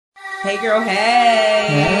Hey girl, hey.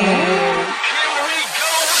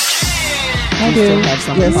 I do. Still have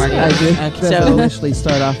some party. I do. So initially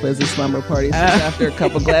start off as a slumber party. So after a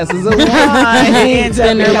couple glasses of wine, and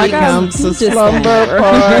then it becomes a slumber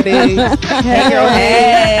party. Hey girl,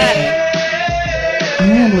 hey. I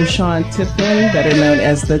am LaShawn Tipton, better known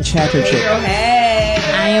as the Chatter Hey Chick. girl, hey.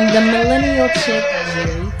 I am the millennial chick,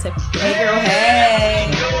 Jerry Tipton. Hey girl, hey.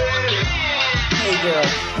 Hey girl,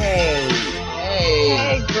 hey.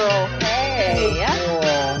 Hey, girl. Hey. Hey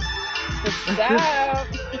girl. What's up?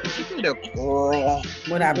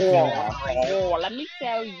 What up, girl? Girl, let me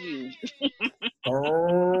tell you.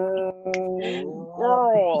 Girl.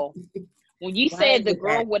 When you Why said the is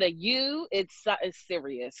girl that? with a U, it's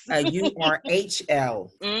serious. URHL.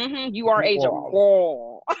 You are a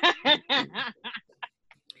girl.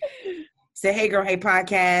 Say hey girl, hey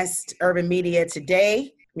podcast, Urban Media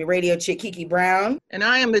today. Your radio chick Kiki Brown. And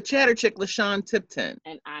I am the Chatter Chick, LaShawn Tipton.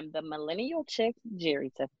 And I'm the millennial chick, Jerry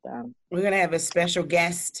Tipton. We're going to have a special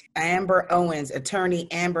guest, Amber Owens. Attorney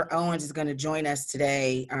Amber Owens is going to join us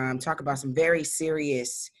today, talk about some very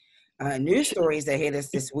serious news stories that hit us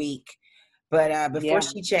this week. But before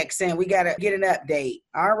she checks in, we got to get an update.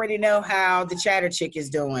 I already know how the Chatter Chick is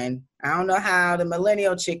doing. I don't know how the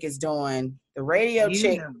millennial chick is doing. The radio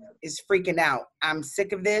chick is freaking out. I'm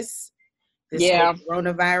sick of this. This whole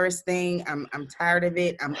coronavirus thing. I'm tired of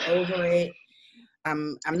it. I'm over it.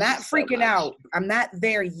 I'm not freaking out. I'm not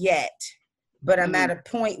there yet, but I'm at a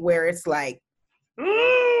point where it's like,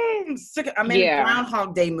 I'm sick. I'm in a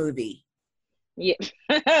Groundhog Day movie. Yeah.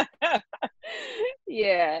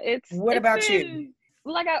 It's what about you?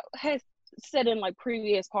 Like I had said in like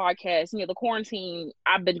previous podcasts, the quarantine,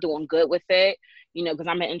 I've been doing good with it, because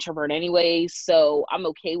I'm an introvert anyways, so I'm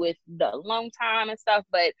okay with the alone time and stuff,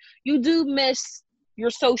 but you do miss your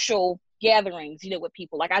social gatherings, with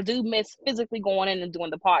people. Like I do miss physically going in and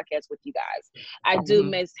doing the podcast with you guys. I do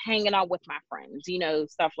miss hanging out with my friends,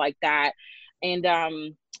 stuff like that. And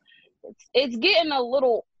it's getting a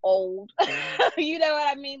little old. You know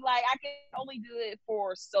what I mean? Like I can only do it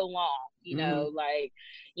for so long,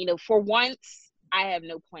 for once I have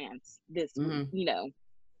no plans this week,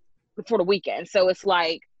 for the weekend. So it's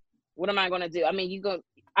like, what am I going to do? I mean,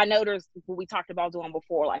 I know there's what we talked about doing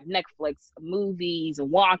before, like Netflix movies and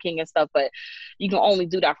walking and stuff, but you can only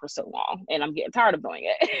do that for so long. And I'm getting tired of doing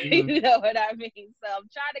it. You know what I mean? So I'm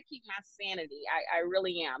trying to keep my sanity. I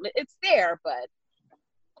really am. It's there, but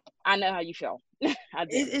I know how you feel.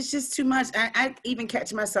 It's just too much. I even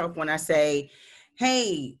catch myself when I say,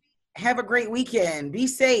 hey, have a great weekend. Be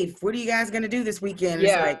safe. What are you guys going to do this weekend?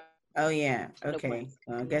 It's like, oh, yeah. Okay.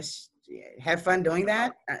 I guess have fun doing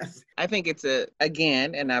that. I think it's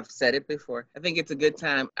again, and I've said it before, I think it's a good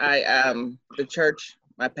time. The church,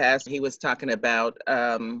 my pastor, he was talking about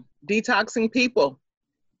detoxing people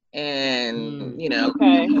and,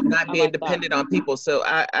 not being dependent on people. So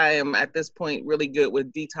I am at this point really good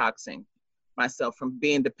with detoxing myself from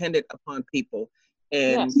being dependent upon people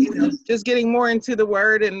and, just getting more into the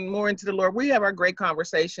word and more into the Lord. We have our great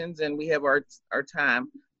conversations and we have our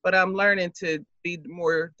time, but I'm learning to be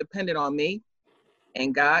more dependent on me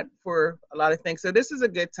and God for a lot of things. So this is a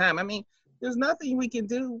good time. I mean, there's nothing we can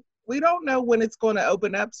do. We don't know when it's going to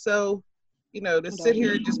open up. So, to sit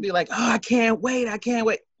here and just be like, oh, I can't wait. All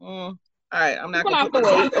right, I'm not going to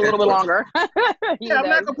wait a little bit longer. I'm not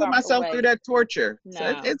going to put myself through that torture. No.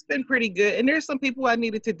 So it's been pretty good. And there's some people I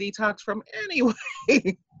needed to detox from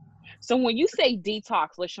anyway. So when you say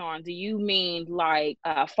detox, LaShawn, do you mean like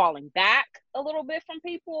falling back a little bit from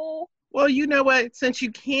people? Well, you know what? Since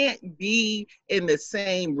you can't be in the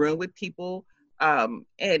same room with people, and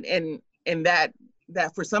that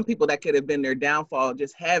for some people that could have been their downfall,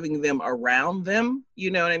 just having them around them,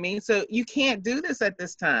 you know what I mean? So you can't do this at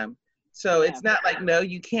this time. So it's not like, no,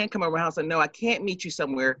 you can't come around. So no, I can't meet you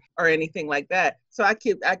somewhere or anything like that. So I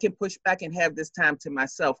can push back and have this time to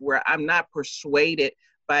myself where I'm not persuaded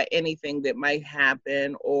by anything that might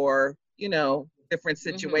happen or, different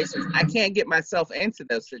situations. I can't get myself into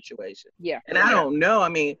those situations. Yeah. And I don't know. I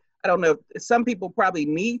mean, I don't know. Some people probably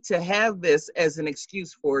need to have this as an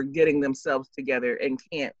excuse for getting themselves together and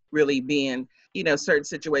can't really be in, certain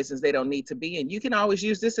situations they don't need to be in. You can always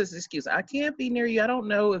use this as an excuse. I can't be near you. I don't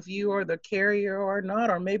know if you are the carrier or not,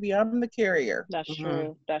 or maybe I'm the carrier. That's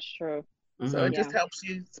true. That's true. So it just helps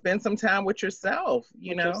you spend some time with yourself,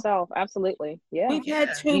 yourself. Absolutely. Yeah. We've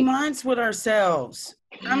had 2 months with ourselves.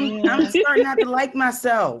 I'm starting not to like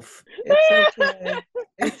myself. It's okay.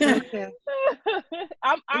 It's okay.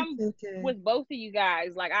 I'm with both of you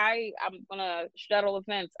guys. Like I'm gonna straddle the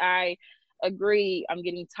fence. I agree. I'm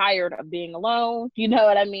getting tired of being alone. You know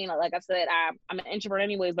what I mean? Like I said, I'm an introvert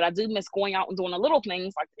anyways, but I do miss going out and doing the little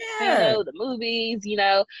things like the casino, the movies, you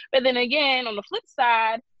know. But then again, on the flip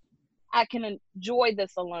side, I can enjoy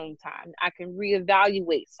this alone time. I can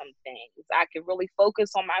reevaluate some things. I can really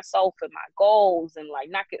focus on myself and my goals and like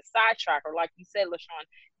not get sidetracked, or like you said, LaShawn,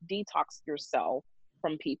 detox yourself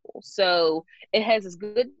from people. So it has its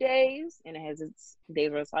good days and it has its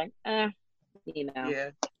days where it's like, you know. Yeah.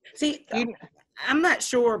 See, I'm not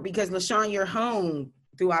sure because LaShawn, you're home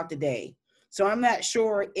throughout the day. So I'm not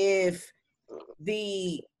sure if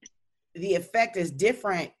the effect is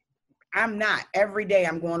different. I'm not. Every day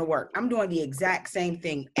I'm going to work. I'm doing the exact same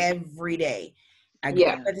thing every day. I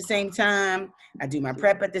get up at the same time. I do my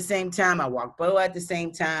prep at the same time. I walk Bo at the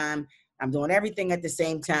same time. I'm doing everything at the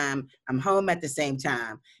same time. I'm home at the same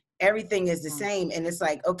time. Everything is the same. And it's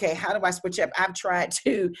like, okay, how do I switch up? I've tried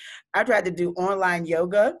to do online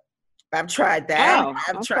yoga. I've tried that. Oh,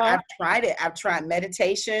 I've tried it. I've tried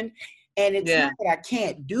meditation. And it's not that I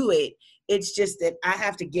can't do it. It's just that I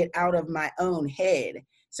have to get out of my own head.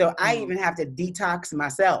 So I even have to detox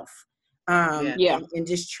myself and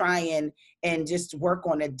just try and just work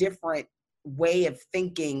on a different way of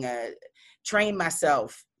thinking, train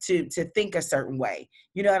myself to think a certain way.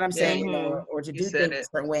 You know what I'm saying? Or to do things a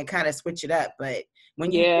certain way and kind of switch it up. But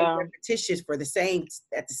when you get repetitious for at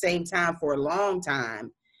the same time for a long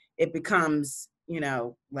time, it becomes, you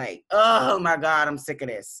know, like, oh my God, I'm sick of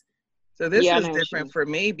this. So this is different for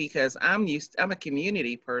me because I'm a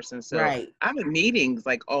community person. So I'm in meetings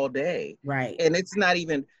like all day. Right. And it's not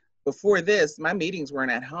even, before this, my meetings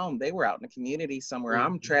weren't at home. They were out in the community somewhere.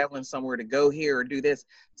 I'm traveling somewhere to go here or do this.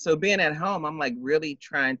 So being at home, I'm like really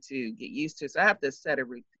trying to get used to it. So I have to set a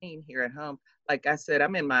routine here at home. Like I said,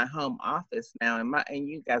 I'm in my home office now, and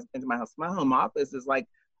you guys been to my house. My home office is like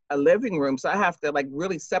a living room. So I have to like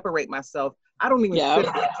really separate myself. I don't even sit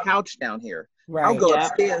on the couch down here. Right. I'll go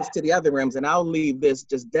upstairs to the other rooms and I'll leave this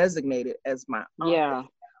just designated as my office.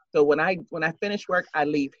 So when I finish work, I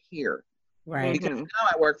leave here. Right. Because now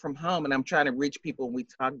I work from home and I'm trying to reach people and we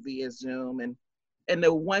talk via Zoom. And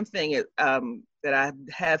the one thing is, that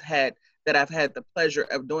I've had the pleasure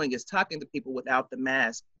of doing is talking to people without the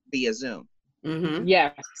mask via Zoom. Mm-hmm.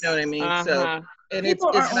 Yes. You know what I mean? So and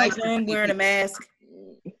people it's nice on Zoom wearing a mask.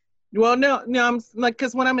 Well, no, I'm like,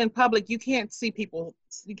 because when I'm in public, you can't see people.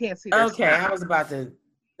 You can't see their smile. I was about to.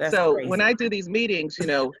 That's so crazy. when I do these meetings, you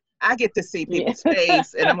know, I get to see people's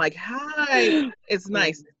face, and I'm like, "Hi." It's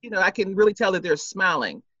nice. You know, I can really tell that they're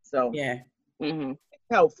smiling. So it's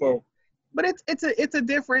helpful. But it's a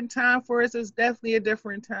different time for us. It's definitely a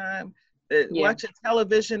different time. Watching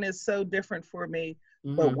television is so different for me.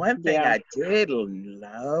 But one thing I did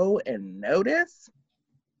know and notice.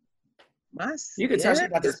 You could tell she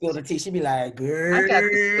about to spill the tea. She'd be like, girl. I got to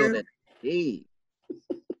spill the tea.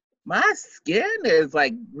 My skin is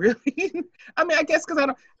like really, I mean, I guess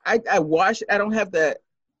because I wash, I don't have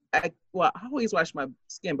I always wash my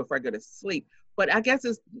skin before I go to sleep. But I guess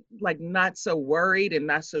it's like not so worried and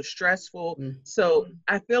not so stressful. So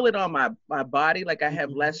I feel it on my body, like I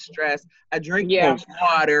have less stress. I drink more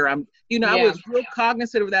water. I was real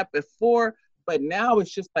cognizant of that before, but now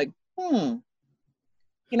it's just like,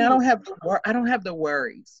 you know, I don't have the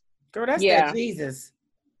worries. Girl, that's that Jesus.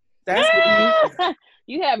 That's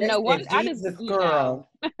you have no one. I just girl.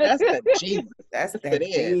 That's the Jesus. That's that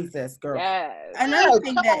Jesus girl. Yes. Another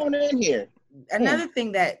thing Another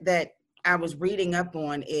thing that I was reading up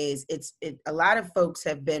on is a lot of folks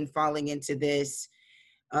have been falling into this.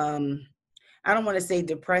 I don't want to say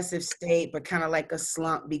depressive state, but kind of like a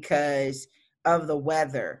slump because of the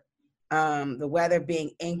weather. The weather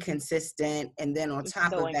being inconsistent, and then on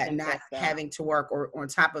top of that, not having to work, or on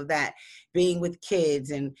top of that, being with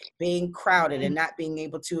kids and being crowded and not being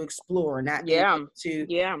able to explore, not being able to,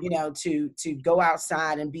 you know, to go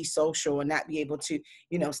outside and be social and not be able to,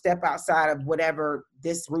 you know, step outside of whatever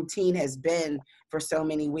this routine has been for so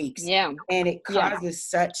many weeks. Yeah. And it causes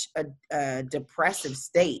such a depressive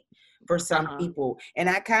state for some people. And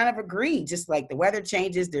I kind of agree, just like the weather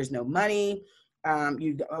changes, there's no money.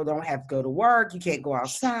 You don't have to go to work. You can't go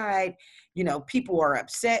outside. You know, people are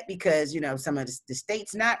upset because, you know, some of the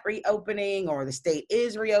state's not reopening or the state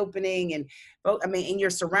is reopening. And I mean, and you're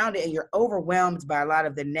surrounded and you're overwhelmed by a lot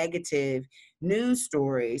of the negative news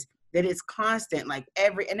stories that it's constant, like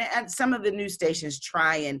and some of the news stations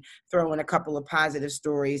try and throw in a couple of positive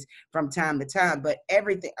stories from time to time, but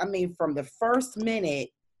everything, I mean, from the first minute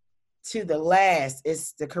to the last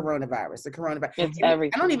is the coronavirus. It's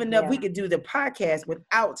everything. I don't even know if we could do the podcast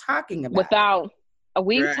without talking about it.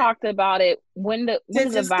 we've Right. talked about it when did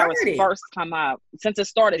the virus first come up, since it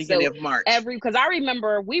started. Beginning of March. Because I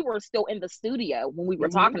remember we were still in the studio when we were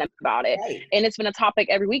talking about it, Right. and it's been a topic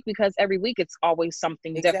every week, because every week it's always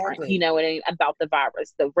something different, Exactly. and about the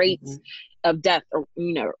virus, the rates of death, or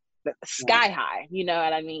sky high, you know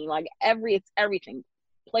what I mean? Like it's everything.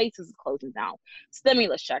 Places closing down,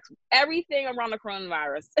 stimulus checks, everything around the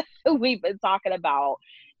coronavirus we've been talking about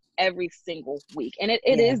every single week, and it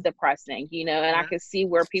is depressing, and I can see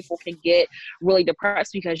where people can get really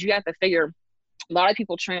depressed, because you have to figure a lot of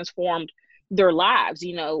people transformed their lives,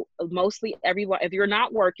 mostly everyone. If you're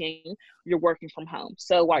not working, you're working from home.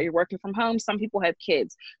 So while you're working from home, some people have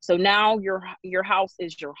kids. So now your house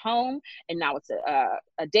is your home, and now it's a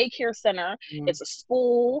daycare center, it's a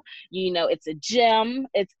school, it's a gym,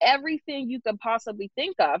 it's everything you could possibly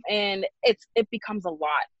think of, and it becomes a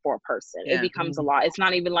lot for a person. It becomes a lot. It's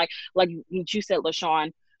not even like you said,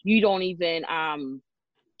 LaShawn, you don't even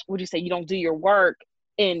what do you say? You don't do your work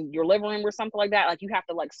in your living room or something like that. Like you have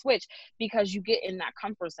to switch, because you get in that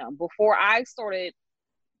comfort zone.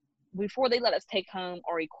 Before they let us take home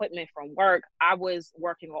our equipment from work, I was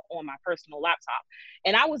working on my personal laptop,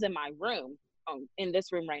 and I was in my room, in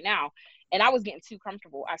this room right now, and I was getting too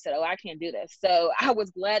comfortable. I said, I can't do this. So I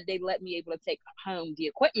was glad they let me able to take home the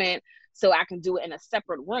equipment, so I can do it in a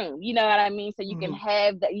separate room. You know what I mean? So you can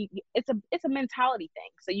have that. It's a mentality thing.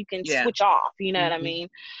 So you can switch off. You know what I mean?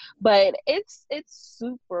 But it's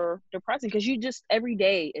super depressing, because you just every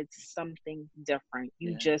day it's something different.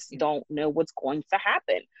 You just don't know what's going to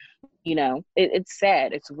happen. It's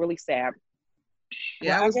sad. It's really sad.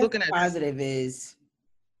 Yeah, Well, I was looking at positive is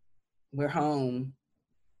we're home.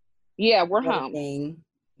 Yeah, we're home.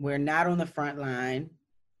 We're not on the front line.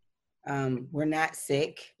 We're not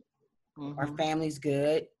sick. Our family's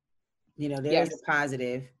good. There's a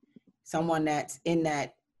positive. Someone that's in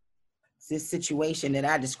this situation that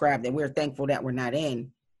I described, that we're thankful that we're not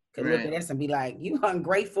in, could look at us and be like, "You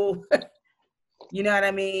ungrateful." You know what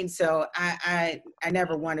I mean? So I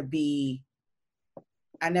never want to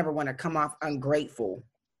come off ungrateful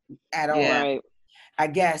at all. Right. I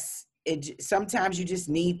guess sometimes you just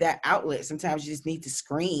need that outlet. Sometimes you just need to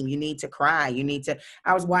scream. You need to cry.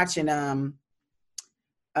 I was watching, I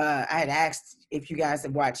had asked if you guys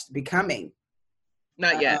have watched Becoming.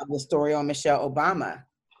 Not yet. The story on Michelle Obama.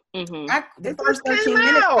 The first just 13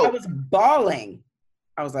 minutes, I was bawling.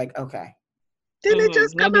 I was like, okay. Didn't it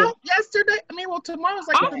just come out yesterday? I mean, tomorrow's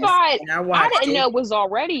I didn't know it was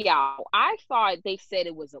already out. I thought they said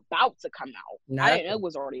it was about to come out. No. I didn't know it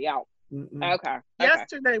was already out. Okay.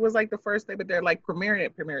 Yesterday was the first day, but they're premiering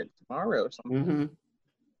it tomorrow or something.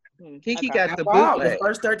 Kiki got the bootleg. The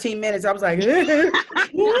first 13 minutes, I was like, really?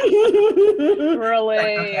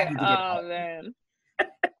 Oh man. It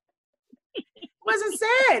wasn't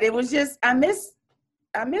sad. It was just I missed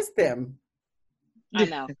them. I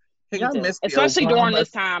know. Especially during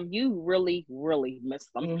this time, you really, really miss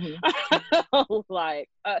them.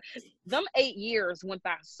 Them 8 years went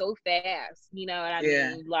by so fast. You know what I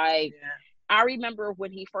mean? I remember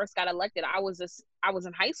when he first got elected, I was in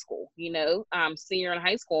high school, senior in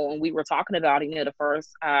high school, and we were talking about, the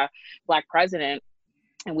first Black president,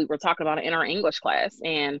 and we were talking about it in our English class.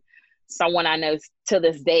 And someone I know to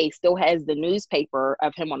this day still has the newspaper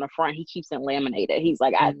of him on the front. He keeps it laminated. He's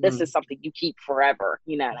like, this is something you keep forever.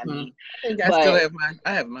 You know what I mean? I think I still have mine.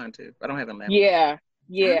 I have mine too. I don't have them laminated.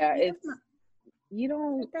 Yeah. You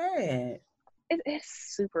don't.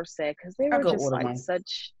 It's super sad, because they were just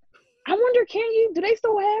such. I wonder, do they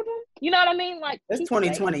still have them? You know what I mean? It's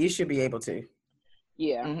 2020. You should be able to.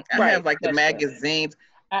 Yeah. I have the magazines.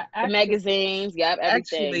 The magazines, everything.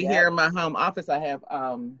 Actually, here in my home office, I have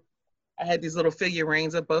I had these little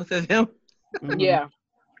figurines of both of them. Yeah.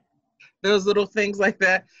 Those little things like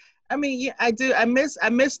that. I mean, I do. I miss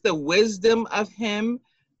the wisdom of him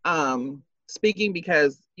speaking,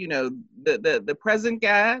 because, the present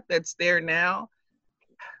guy that's there now,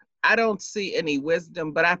 I don't see any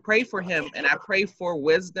wisdom, but I pray for him and I pray for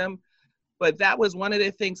wisdom. But that was one of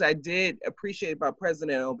the things I did appreciate about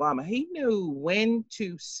President Obama. He knew when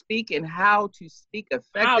to speak and how to speak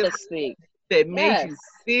effectively. How to speak. That made you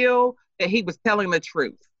feel that he was telling the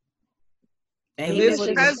truth. And this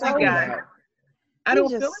president guy, I don't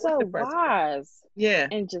feel so wise. Yeah.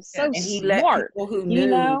 And just so and he smart. Let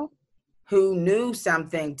people who knew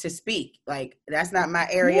something to speak. That's not my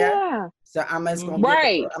area. Yeah. So I'm just going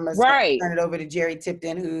to turn it over to Jerry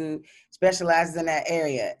Tipton, who specializes in that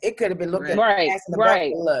area. It could have been looked at look,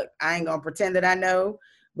 I ain't going to pretend that I know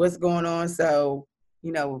what's going on. So,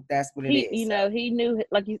 that's what it is. He knew,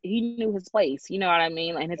 he knew his place. You know what I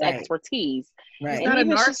mean? And his expertise. Right. He's not a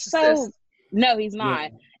narcissist. No, he's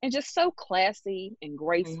not. Yeah. And just so classy and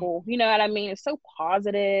graceful. You know what I mean? It's so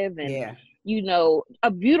positive and Yeah.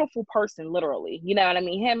 a beautiful person, literally. You know what I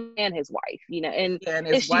mean? Him and his wife, and Yeah, and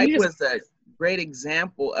his wife was a great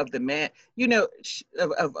example of the man,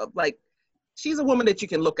 of like, she's a woman that you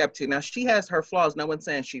can look up to. Now, she has her flaws. No one's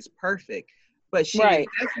saying she's perfect, but she Right.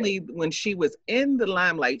 definitely, when she was in the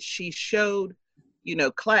limelight, she showed,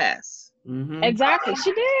 class. Mm-hmm. Exactly.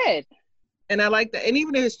 She did. And I like that. And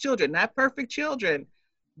even his children, not perfect children,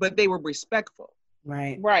 but they were respectful.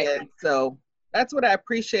 Right. Right. And so that's what I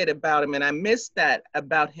appreciate about him. And I miss that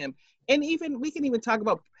about him. And we can even talk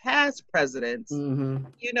about past presidents. Mm-hmm.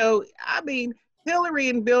 I mean, Hillary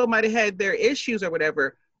and Bill might have had their issues or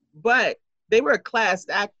whatever, but they were a class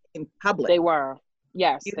act in public. They were.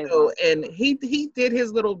 Yes. They were. And he did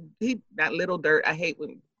his not little dirt. I hate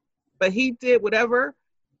when, but he did whatever.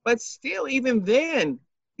 But still, even then,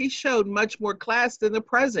 he showed much more class than the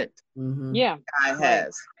present Mm-hmm. Yeah. guy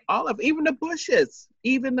has. Even the Bushes,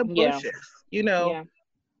 Yeah. Yeah.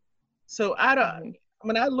 So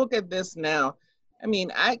when I look at this now, I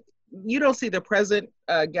mean, you don't see the present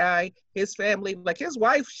guy, his family, like his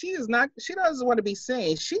wife, she doesn't want to be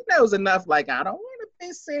seen. She knows enough, like, I don't want to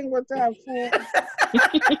be seen with that fool.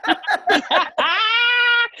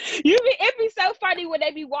 It'd be so funny when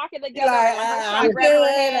they be walking together. Like, I'm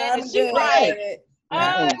good. She's like,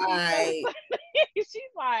 Right.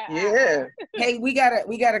 she's like, Yeah. Hey, we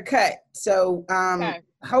gotta cut. So Okay.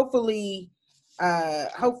 hopefully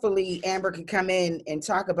Amber can come in and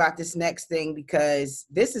talk about this next thing, because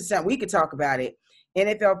this is something we could talk about it.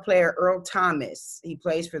 NFL player Earl Thomas. He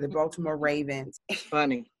plays for the Baltimore Ravens.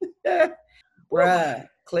 Funny. Bruh,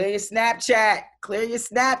 clear your Snapchat. Clear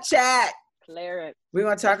it. We're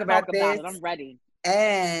gonna talk about this. It. I'm ready.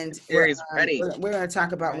 And Gary's ready. We're going to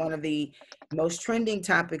talk about one of the most trending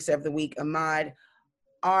topics of the week, Ahmaud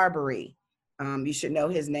Arbery. You should know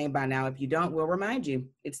his name by now. If you don't, we'll remind you.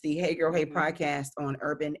 It's the Hey Girl Hey podcast on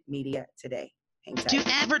Urban Media Today. To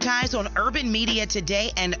advertise on Urban Media Today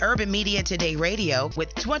and Urban Media Today Radio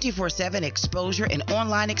with 24/7 exposure and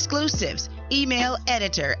online exclusives. Email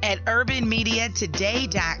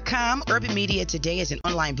editor@urbanmediatoday.com. Urban Media Today is an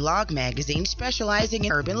online blog magazine specializing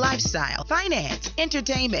in urban lifestyle, finance,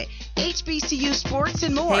 entertainment, HBCU sports,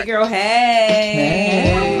 and more. Hey girl,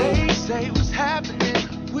 hey. They say what's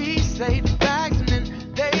happening. We say the facts and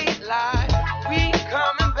then they lie. We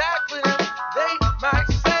coming back with them. They might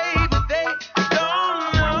say, but they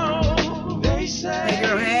don't know. They say. Hey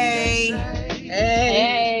girl, hey.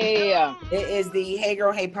 Hey. It is the Hey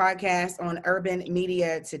Girl Hey podcast on Urban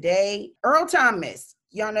Media Today. Earl Thomas.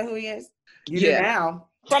 Y'all know who he is? You do now.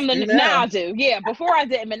 From the You know. now I do. Yeah, before I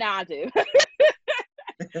didn't, but now I do.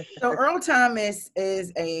 So Earl Thomas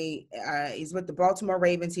is he's with the Baltimore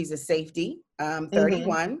Ravens. He's a safety,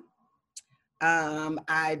 31.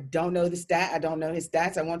 I don't know the stat. I don't know his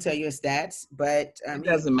stats. I won't tell you his stats, but It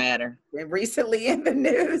doesn't matter. he's been recently in the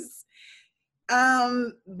news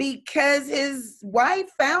because his wife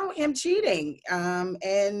found him cheating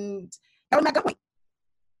and held him at gunpoint.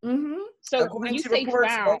 So when According you to say reports,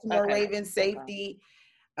 found, Baltimore okay. Ravens safety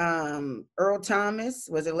Earl Thomas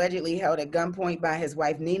was allegedly held at gunpoint by his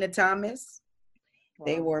wife, Nina Thomas.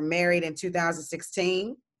 They were married in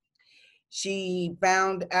 2016. She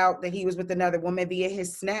found out that he was with another woman via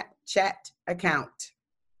his Snapchat account.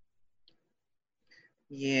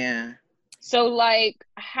 Yeah. So like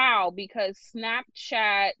how? Because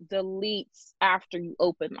Snapchat deletes after you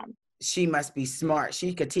open them. She must be smart.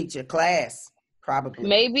 She could teach a class, probably.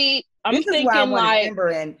 Maybe I'm This is why I thinking wanted like Amber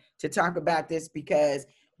in to talk about this, because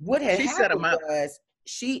what had She set happened him up. was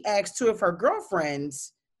she asked two of her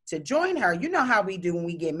girlfriends to join her. You know how we do when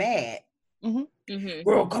we get mad. mhm.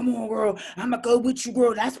 Girl, come on, girl. I'm going to go with you,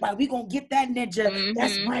 girl. That's why we going to get that ninja.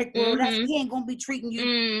 That's right, girl. That's, he ain't going to be treating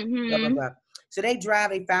you. Blah, blah, blah. So they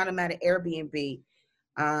found him at an Airbnb.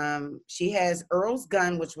 She has Earl's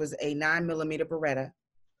gun, which was a 9mm Beretta.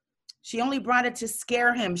 She only brought it to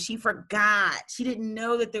scare him. She forgot. She didn't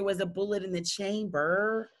know that there was a bullet in the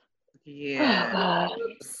chamber. Yeah.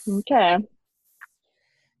 Okay.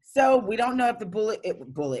 So we don't know if the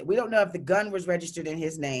we don't know if the gun was registered in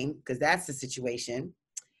his name, because that's the situation.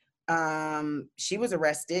 She was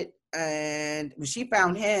arrested, and she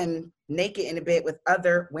found him naked in a bed with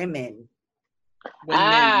other women.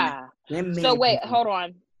 Women. So wait, hold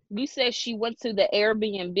on. You said she went to the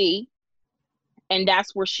Airbnb, and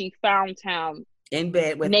that's where she found him In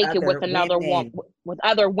bed with naked with another women. with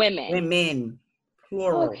other women. Women,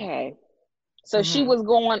 plural. Okay. So she was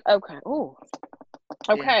going. Okay. Oh.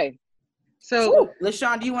 Okay. So,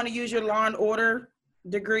 LaShawn, do you want to use your Law and Order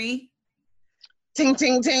degree? ting,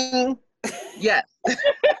 ting, ting. Yes.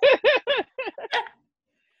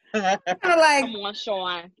 Kind of like, Come on,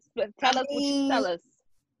 Sean. Tell us what you tell us.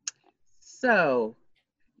 So,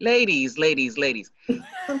 ladies.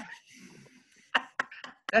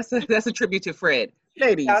 That's a tribute to Fred.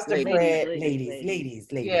 Ladies. ladies.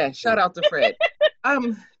 Yeah, shout out to Fred.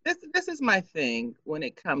 This is my thing when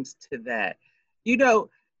it comes to that. You know,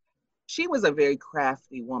 she was a very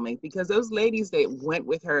crafty woman because those ladies that went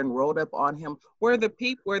with her and rolled up on him were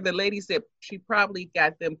the ladies that she probably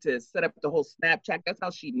got them to set up the whole Snapchat. That's how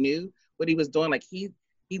she knew what he was doing. Like he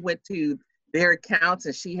went to their accounts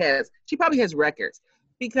and she probably has records.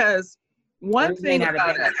 Because one thing may not about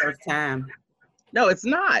have been it, the first time. no, it's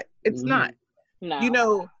not. It's not. No. You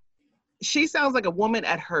know, she sounds like a woman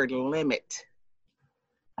at her limit.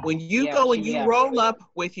 When you go and you roll up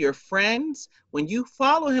with your friends, when you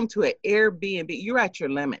follow him to an Airbnb, you're at your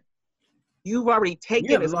limit. You've already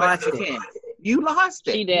taken as much as you can. You lost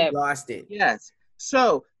it. She did. You lost it. Yes.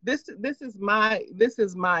 So this is my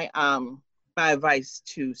my advice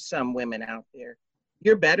to some women out there.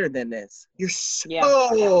 You're better than this. You're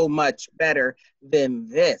so much better than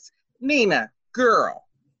this. Nina, girl,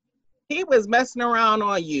 he was messing around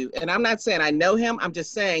on you. And I'm not saying I know him. I'm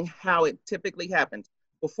just saying how it typically happens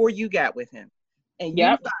before you got with him. And you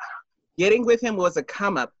thought getting with him was a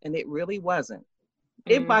come up, and it really wasn't.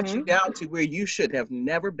 It brought you down to where you should have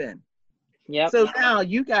never been. Yep. So now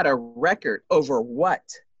you got a record over what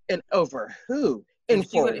and over who and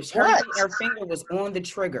for what? Her finger was on the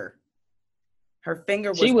trigger. Her finger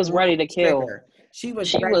was She was ready to kill. Trigger. She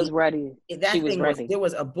was ready. That she was thing ready. There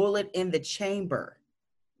was a bullet in the chamber.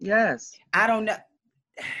 Yes. I don't know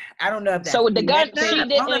if that. So the gun, I don't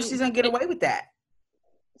know if she's gonna get away with that.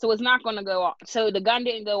 So it's not gonna go off. So the gun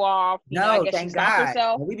didn't go off. No, thank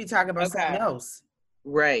God. We be talking about something else.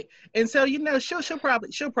 Right. And so, you know, she'll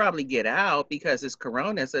probably get out because it's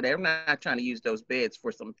Corona. So they're not trying to use those beds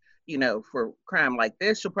for some, you know, for crime like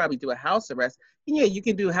this. She'll probably do a house arrest. And yeah, you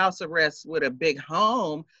can do house arrest with a big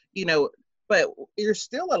home, you know, but you're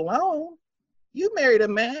still alone. You married a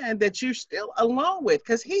man that you're still alone with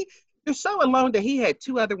because you're so alone that he had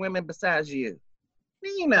 2 other women besides you.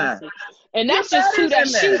 Nina. And that's just 2 that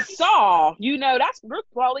she saw. You know, that's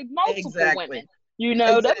probably multiple women. You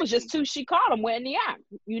know, that was just 2 she caught him in the act,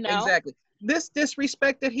 you know? Exactly. This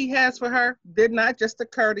disrespect that he has for her did not just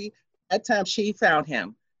occur to at time she found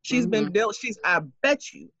him. She's been built. I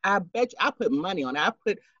bet you, I put money on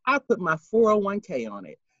it. I put my 401k on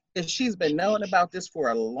it. And she's been knowing about this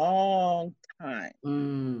for a long time.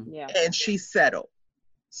 Yeah. And she settled.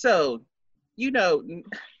 So, you know,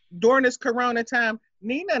 during this Corona time,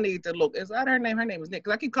 Nina needs to look. Is that her name? Her name is Nick.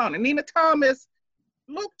 Because I keep calling her Nina Thomas.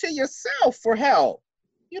 Look to yourself for help.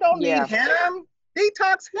 You don't need him.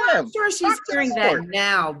 Detox him. I'm sure she's hearing that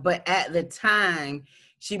now, but at the time,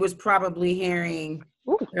 she was probably hearing,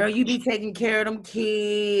 girl, you be taking care of them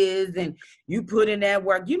kids and you put in that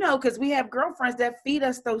work. You know, because we have girlfriends that feed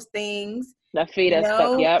us those things. That feed us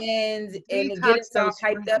stuff, yep. And get us all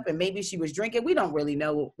hyped up, and maybe she was drinking. We don't really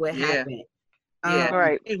know what happened. Yeah,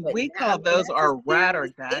 right. And we call those our ride or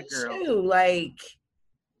die girls. Like,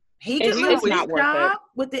 he can lose his job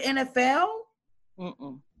with the NFL.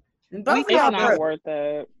 It's not worth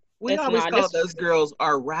it. We always call those girls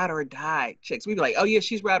our ride or die chicks. We be like, oh yeah,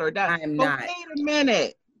 she's ride or die. I'm not. Wait a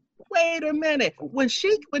minute.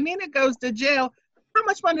 When Nina goes to jail, how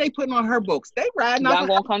much money they putting on her books? They riding off. Y'all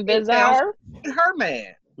gonna come visit her? Her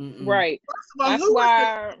man. Right. First of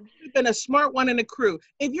all, who's been a smart one in the crew?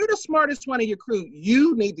 If you're the smartest one in your crew,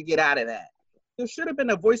 you need to get out of that. There should have been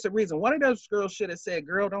a voice of reason. One of those girls should have said,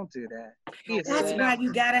 girl, don't do that. That's why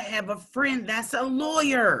you gotta have a friend that's a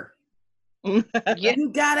lawyer. You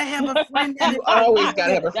gotta have a friend that you always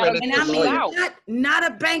gotta have a friend that's a lawyer. Not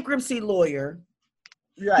a bankruptcy lawyer.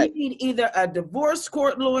 Right. You need either a divorce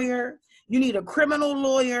court lawyer, you need a criminal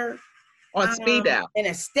lawyer, on speed dial, an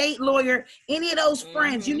estate lawyer. Any of those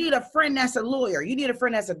friends, you need a friend that's a lawyer. You need a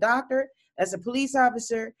friend that's a doctor, that's a police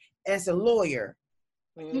officer, that's a lawyer.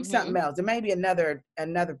 Something else. There may be another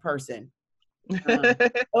person.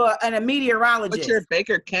 Or a meteorologist. What's your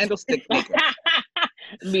baker candlestick maker?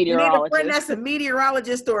 You need a friend that's a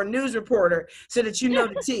meteorologist or a news reporter so that you know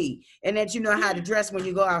the tea and that you know how to dress when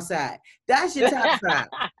you go outside. That's your top 5.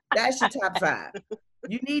 That's your top 5.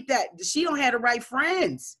 You need that. She don't have the right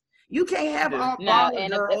friends. You can't have all the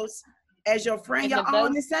girls as your friend. Y'all all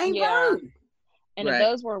in the same boat. And if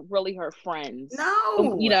those were really her friends,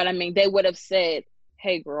 no, you know what I mean? They would have said,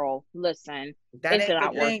 hey girl, listen, it's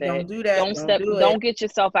not worth it. Don't do that. Don't get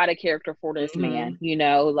yourself out of character for this man. You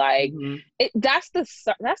know, like that's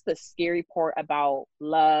the scary part about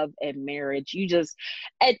love and marriage.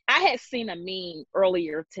 And I had seen a meme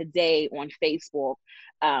earlier today on Facebook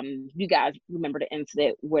you guys remember the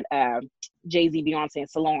incident with Jay-Z, Beyonce, and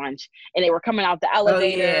Solange, and they were coming out the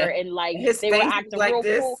elevator and like his they were face acting like real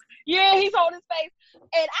this. cool. Yeah, he's holding his face.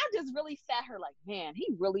 And I just really sat here like, man,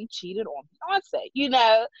 he really cheated on Beyonce, you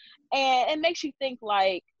know? And it makes you think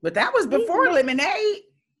like. But that was before Lemonade.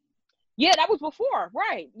 Yeah, that was before,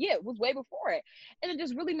 right. Yeah, it was way before it. And it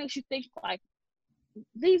just really makes you think like,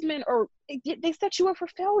 these men they set you up for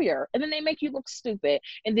failure, and then they make you look stupid.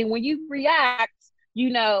 And then when you react,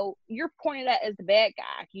 you know, you're pointed at as the bad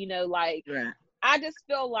guy, you know, like, Right. I just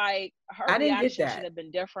feel like her reaction should have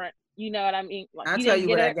been different. You know what I mean? Like, I'll tell you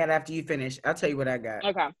what I got after you finish. I'll tell you what I got.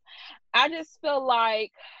 Okay. I just feel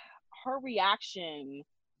like her reaction,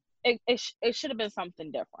 it should have been something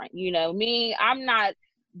different. You know, me, I'm not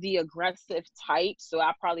the aggressive type, so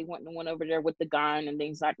I probably wouldn't have went over there with the gun and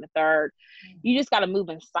things like the third. You just got to move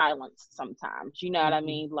in silence sometimes. You know what I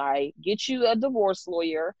mean? Like, get you a divorce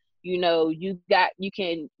lawyer. You know, you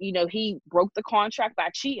can, you know, he broke the contract by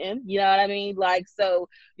cheating. You know what I mean? Like, so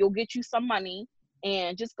you'll get you some money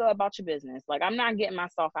and just go about your business. Like, I'm not getting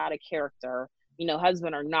myself out of character, you know,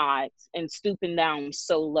 husband or not, and stooping down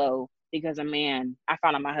so low because I found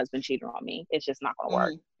out my husband cheated on me. It's just not going to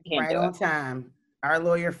work. Can't right on time. Our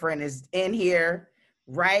lawyer friend is in here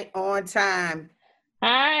right on time.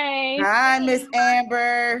 Hi, Miss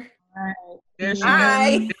Amber.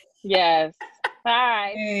 Hi. Yes.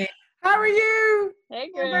 Hi. Hey. How are you?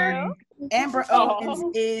 Hey, girl. Amber Owens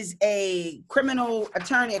is a criminal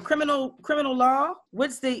attorney, criminal law.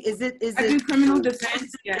 Is it I do criminal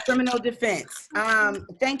defense. Yeah. Criminal defense.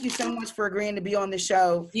 Thank you so much for agreeing to be on the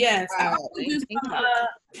show. Yes. No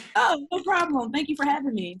problem. Thank you for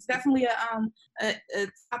having me. It's definitely a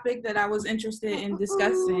topic that I was interested in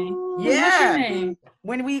discussing. Yeah.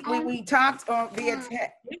 When we talked via text.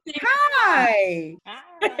 Hi.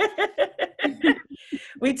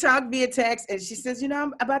 We talked via text, and she says, you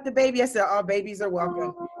know, about the baby. I said, all babies are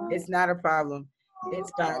welcome. It's not a problem.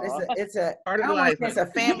 It's fine. It's a part of life. It's a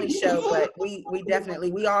family show, but we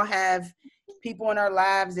all have people in our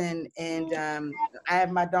lives, and I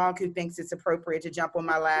have my dog who thinks it's appropriate to jump on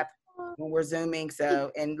my lap when we're Zooming.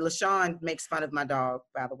 So, and LaShawn makes fun of my dog,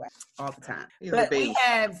 by the way, all the time. But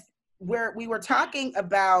we were talking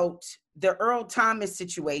about the Earl Thomas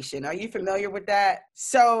situation. Are you familiar with that?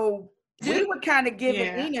 So we were kind of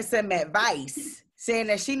giving Nina some advice, saying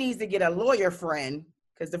that she needs to get a lawyer friend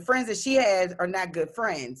because the friends that she has are not good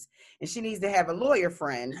friends, and she needs to have a lawyer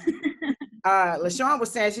friend. LaShawn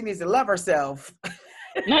was saying she needs to love herself.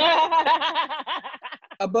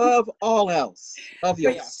 Above all else, of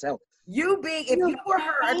yourself. If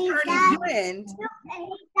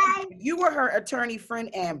you were her attorney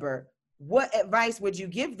friend, Amber, what advice would you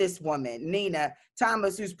give this woman, Nina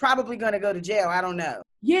Thomas, who's probably going to go to jail? I don't know.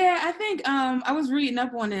 Yeah, I think I was reading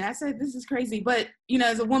up on it. I said, this is crazy. But, you know,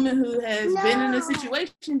 as a woman who has been in a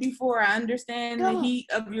situation before, I understand the heat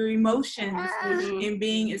of your emotions and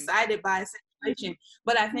being excited by a situation.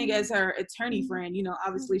 But I think as her attorney friend, you know,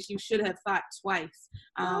 obviously she should have thought twice.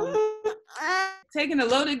 Taking a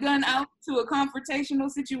loaded gun out to a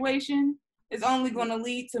confrontational situation is only going to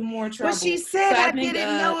lead to more trouble. Well, she said, so I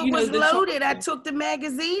didn't know it was loaded. I took the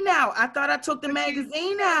magazine out. I thought I took the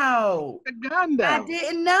magazine out. The gun, though. I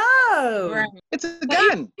didn't know. Right. It's a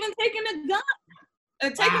gun. Even taking a gun.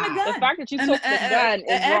 Taking a gun. The fact that you took the gun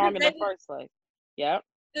is wrong in the first place. Yep.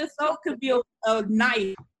 The assault could be a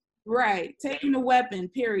knife. Right. Taking a weapon,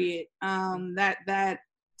 period. That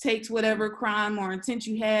takes whatever crime or intent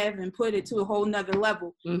you have and put it to a whole nother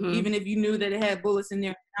level. Mm-hmm. Even if you knew that it had bullets in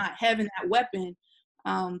there, not having that weapon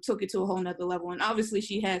took it to a whole nother level. And obviously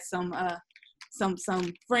she had some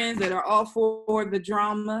friends that are all for the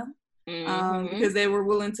drama because they were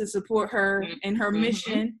willing to support her in her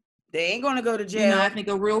mission. They ain't gonna go to jail. You know, I think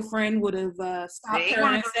a real friend would have stopped her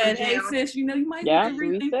and said, "Hey, sis, you know, you might need to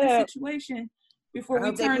rethink the situation before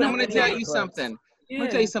we turn." I'm gonna tell you something. I'm gonna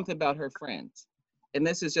tell you something about her friends. And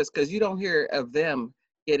this is just because you don't hear of them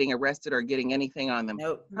getting arrested or getting anything on them.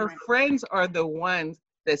 Nope. Her friends are the ones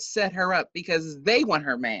that set her up because they want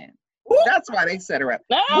her man. That's why they set her up.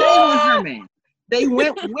 They want her man. They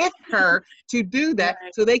went with her to do that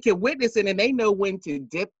so they can witness it and they know when to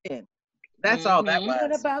dip in. That's all that was.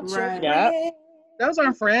 What about your friends? Those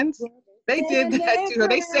aren't friends. They did that to her.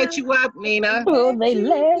 They set you up, Nina. Oh, they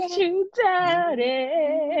let you down.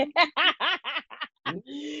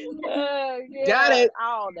 Got it.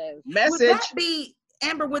 All those. Message.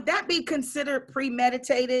 Would that be considered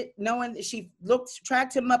premeditated, knowing that she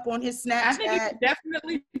tracked him up on his Snapchat? I think it could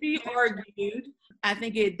definitely be argued. I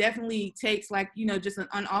think it definitely takes just an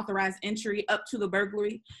unauthorized entry up to the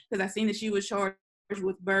burglary, because I seen that she was charged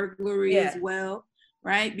with burglary as well,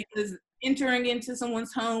 right? Because entering into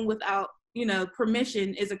someone's home without,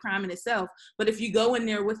 permission is a crime in itself. But if you go in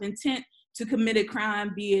there with intent to commit a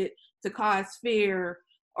crime, be it to cause fear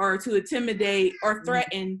or to intimidate or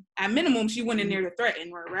threaten, at minimum, she went in there to threaten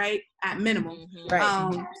her, right? At minimum.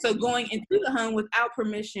 Right. So going into the home without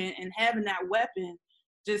permission and having that weapon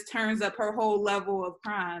just turns up her whole level of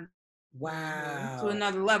crime. Wow. To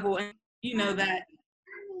another level. And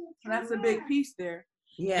that's a big piece there.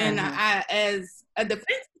 Yeah. And I, as a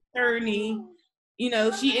defense attorney,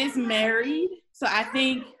 she is married. So I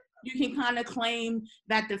think you can kind of claim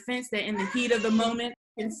that defense that in the heat of the moment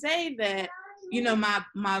can say that,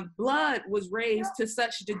 my blood was raised to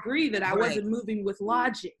such a degree that I wasn't moving with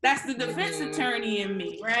logic. That's the defense attorney in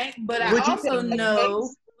me, right? But I also know,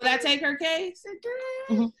 would I take her case?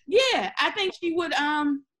 Yeah, I think she would.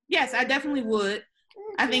 Yes, I definitely would.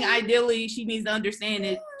 I think ideally she needs to understand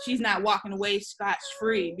that she's not walking away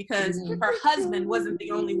scotch-free because her husband wasn't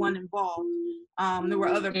the only one involved. There were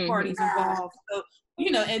other parties involved. So,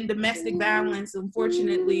 and domestic violence,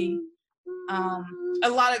 unfortunately, a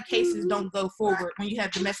lot of cases don't go forward when you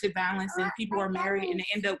have domestic violence and people are married and they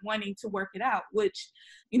end up wanting to work it out, which,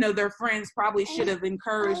 their friends probably should have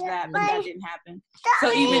encouraged that, but that didn't happen.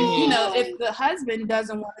 So even, if the husband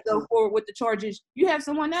doesn't want to go forward with the charges, you have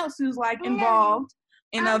someone else who's involved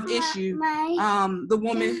and of issue, the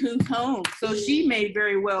woman who's home. So she may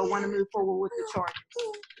very well want to move forward with the charges.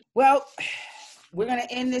 Well, we're going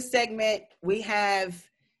to end this segment. We have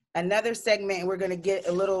another segment and we're going to get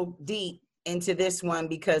a little deep into this one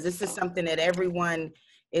because this is something that everyone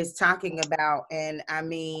is talking about. And I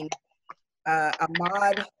mean,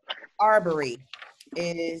 Ahmaud Arbery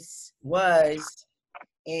was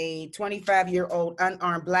a 25-year-old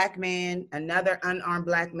unarmed black man, another unarmed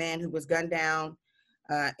black man who was gunned down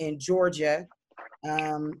in Georgia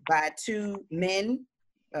by two men,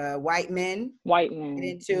 white men. Get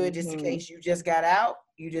into it just in case you just got out,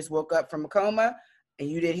 you just woke up from a coma and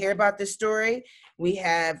you didn't hear about this story. We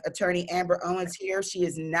have attorney Amber Owens here. She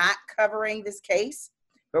is not covering this case,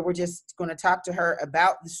 but we're just going to talk to her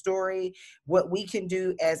about the story, what we can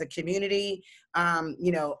do as a community.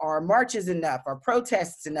 Are marches enough? Are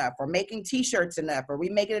protests enough? Are making t-shirts enough? Are we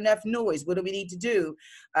making enough noise? What do we need to do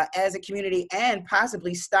as a community and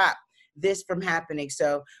possibly stop this from happening?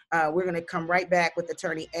 So we're going to come right back with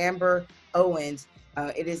attorney Amber Owens.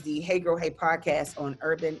 It is the Hey Girl Hey podcast on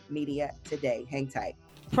Urban Media Today. Hang tight.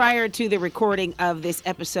 Prior to the recording of this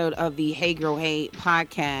episode of the Hey Girl Hey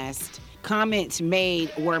podcast, comments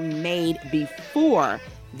were made before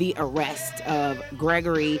the arrest of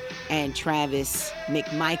Gregory and Travis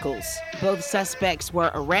McMichaels. Both suspects were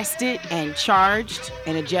arrested and charged,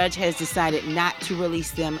 and a judge has decided not to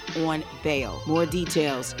release them on bail. More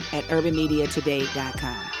details at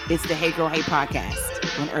urbanmediatoday.com. It's the Hey Girl Hey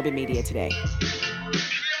podcast on Urban Media Today.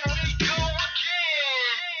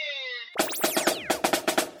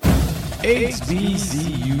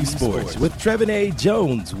 HBCU Sports with Trevin A.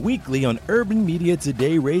 Jones, weekly on Urban Media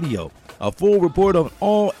Today Radio. A full report on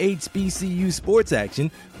all HBCU sports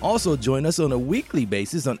action. Also join us on a weekly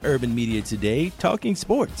basis on Urban Media Today, Talking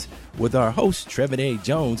Sports, with our host, Trevin A.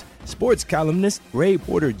 Jones, sports columnist Ray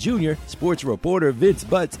Porter Jr., sports reporter Vince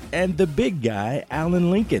Butts, and the big guy,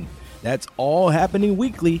 Alan Lincoln. That's all happening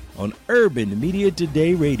weekly on Urban Media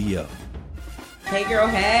Today Radio. Hey, girl,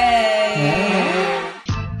 hey.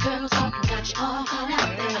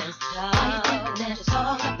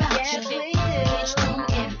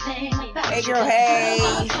 Hey girl, hey.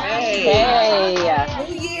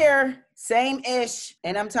 New year, same-ish.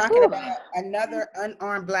 And I'm talking about another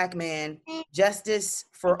unarmed black man. Justice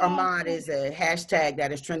for Ahmaud is a hashtag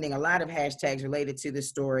that is trending. A lot of hashtags related to this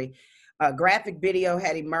story. A graphic video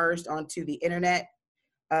had emerged onto the internet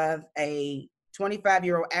of a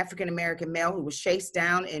 25-year-old African-American male who was chased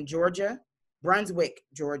down in Georgia, Brunswick,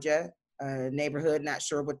 Georgia, neighborhood. Not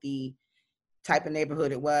sure what the type of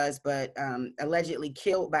neighborhood it was, but allegedly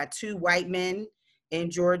killed by two white men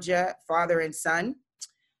in Georgia, father and son.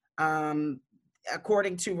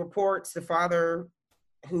 According to reports, the father,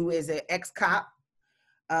 who is an ex-cop,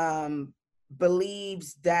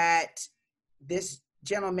 believes that this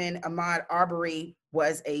gentleman, Ahmaud Arbery,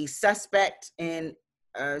 was a suspect in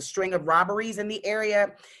a string of robberies in the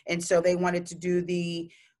area, and so they wanted to do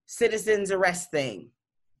the citizen's arrest thing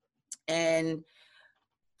and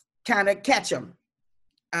kind of catch him.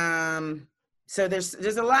 So there's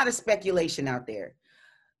a lot of speculation out there.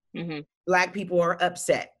 Mm-hmm. Black people are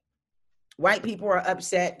upset. White people are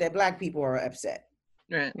upset that black people are upset.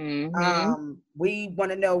 Right. Mm-hmm. We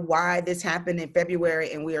want to know why this happened in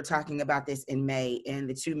February, and we are talking about this in May, and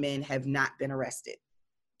the two men have not been arrested.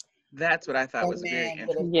 That's what I thought was very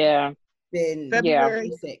interesting. Been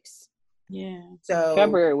February 6th. Yeah. So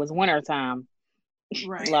February was wintertime.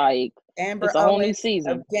 Right. Like, Amber it's a whole new Owens,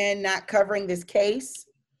 season. again, not covering this case.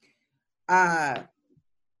 I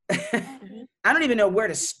don't even know where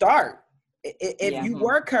to start. If you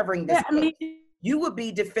were covering this, you would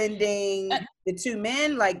be defending the two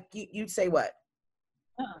men. Like you'd say what?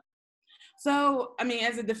 So, I mean,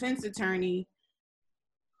 as a defense attorney,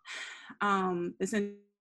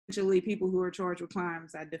 essentially people who are charged with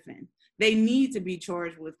crimes, I defend. They need to be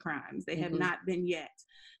charged with crimes. They have not been yet.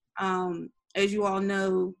 As you all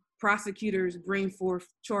know, prosecutors bring forth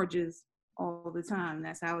charges all the time.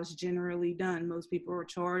 That's how it's generally done. Most people are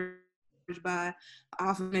charged by,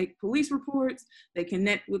 often make police reports. They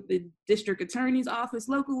connect with the district attorney's office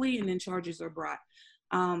locally, and then charges are brought.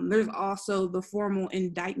 There's also the formal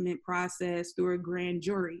indictment process through a grand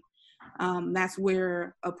jury. That's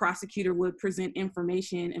where a prosecutor would present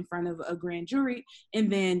information in front of a grand jury,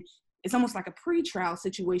 and then it's almost like a pretrial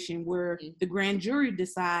situation where the grand jury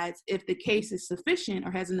decides if the case is sufficient or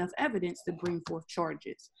has enough evidence to bring forth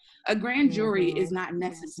charges. A grand jury is not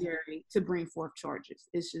necessary to bring forth charges.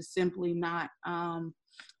 It's just simply not on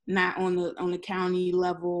the county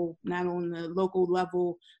level, not on the local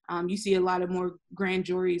level. You see a lot of more grand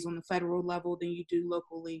juries on the federal level than you do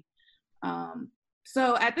locally.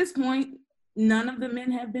 So at this point, none of the men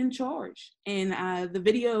have been charged. And the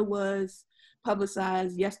video was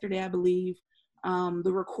publicized yesterday, I believe,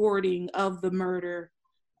 the recording of the murder.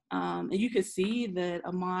 And you could see that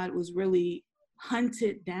Ahmaud was really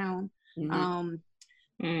hunted down. In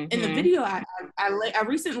the video, I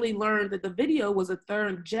recently learned that the video was a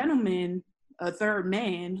third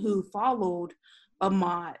man who followed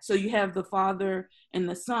Ahmaud. So you have the father and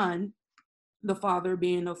the son, the father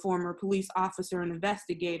being a former police officer and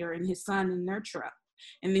investigator, and his son in their truck.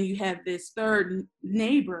 And then you have this third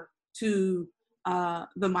neighbor to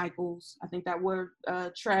the Michaels. I think that word,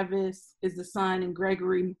 Travis is the son, and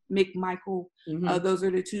Gregory McMichael. Those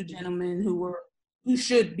are the two gentlemen who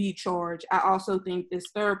should be charged. I also think this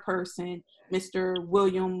third person, Mr.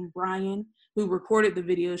 William Bryan, who recorded the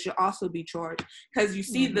video, should also be charged, because you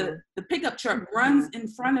see the pickup truck runs in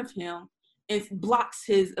front of him and blocks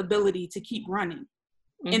his ability to keep running.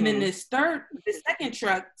 And then the second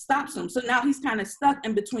truck stops him. So now he's kind of stuck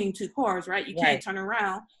in between two cars, right? You can't turn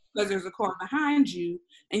around because there's a car behind you,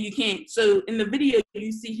 and you can't. So in the video,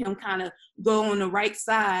 you see him kind of go on the right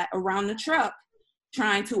side around the truck,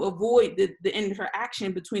 trying to avoid the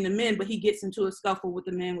interaction between the men, but he gets into a scuffle with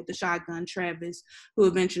the man with the shotgun, Travis, who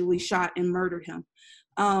eventually shot and murdered him.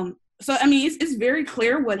 So, I mean, it's very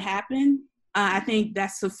clear what happened. I think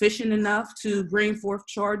that's sufficient enough to bring forth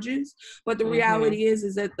charges. But the reality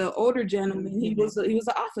is that the older gentleman, he was an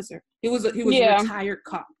officer. He was a retired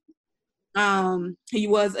cop. He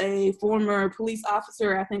was a former police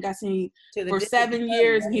officer, I think I seen for 7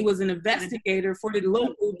 years, and he was an investigator for the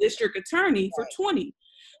local district attorney for 20.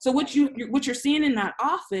 So what you're seeing in that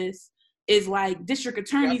office is like district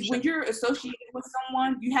attorneys, when you're associated with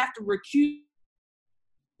someone, you have to recuse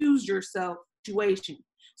yourself situation.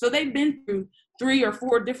 So they've been through 3 or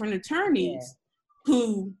 4 different attorneys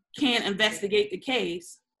who can investigate the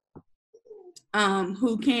case,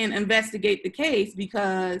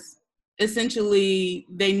 because essentially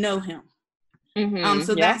they know him.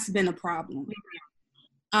 So that's been a problem.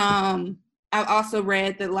 I've also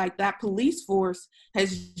read that like that police force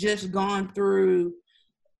has just gone through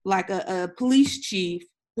like a police chief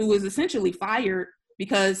who was essentially fired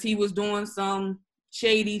because he was doing some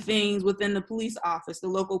shady things within the police office, the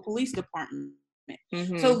local police department.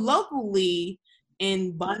 So locally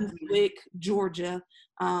in Brunswick, Georgia,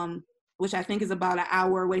 which I think is about an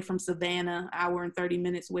hour away from Savannah, hour and 30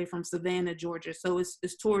 minutes away from Savannah, Georgia. So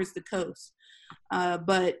it's towards the coast.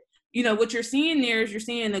 But, you know, what you're seeing there is you're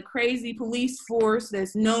seeing a crazy police force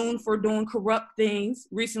that's known for doing corrupt things,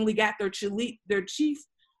 recently got their chief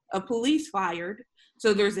of police fired.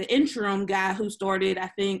 So there's an interim guy who started, I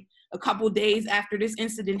think, a couple days after this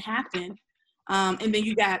incident happened. And then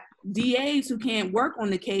you got DAs who can't work on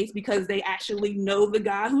the case because they actually know the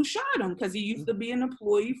guy who shot him because he used to be an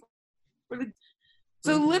employee for the.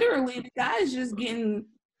 So literally, the guy is just getting,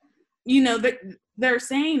 you know, they're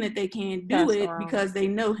saying that they can't do because they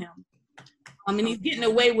know him. And he's getting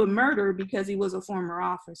away with murder because he was a former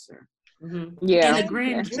officer. Yeah. And the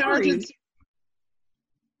grand jury.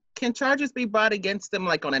 Can charges be brought against them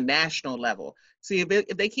like on a national level? See,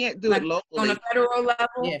 if they can't do it locally. On a federal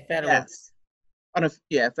level? Yeah, federal. Yes. On a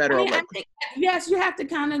federal level. I think, yes, you have to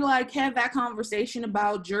kind of like have that conversation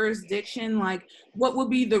about jurisdiction. Like, what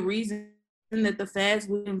would be the reason that the feds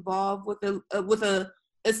would involve with a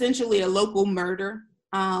essentially a local murder?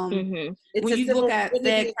 When you look at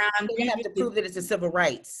fed crime, you have to prove that it's a civil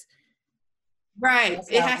rights. Right. That's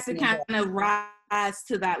It how has to we kind know. of rise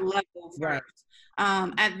to that level first. Right.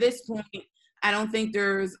 At this point, I don't think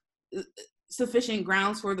there's sufficient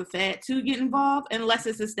grounds for the Fed to get involved unless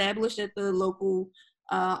it's established that the local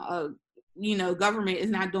government is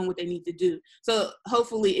not doing what they need to do. So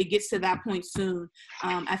hopefully it gets to that point soon.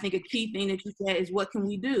 I think a key thing that you said is, what can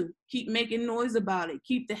we do? Keep making noise about it.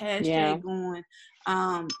 Keep the hashtag going.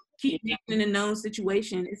 Keep making a known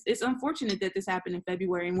situation. It's unfortunate that this happened in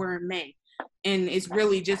February and we're in May, and it's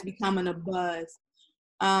really just becoming a buzz.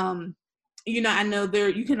 I know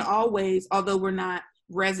you can always, although we're not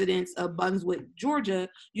residents of Brunswick, Georgia,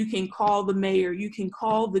 you can call the mayor, you can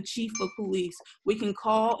call the chief of police, we can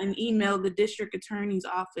call and email the district attorney's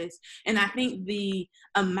office. And I think the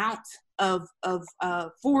amount of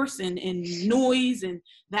force and noise and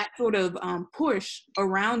that sort of push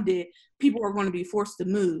around it, people are going to be forced to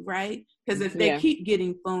move, right? Because if they keep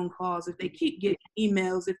getting phone calls, if they keep getting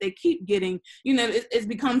emails, if they keep getting, it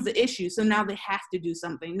becomes the issue. So now they have to do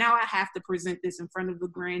something. Now I have to present this in front of the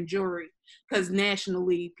grand jury because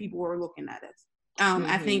nationally people are looking at us.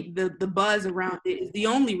 I think the buzz around it is the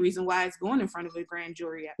only reason why it's going in front of a grand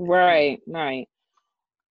jury. Right.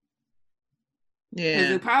 Yeah.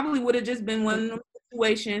 Because it probably would have just been one of those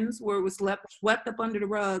situations where it was swept up under the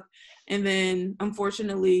rug. And then,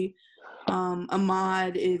 unfortunately,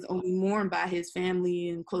 Ahmaud is only mourned by his family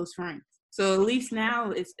and close friends. So at least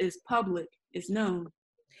now it's public. It's known.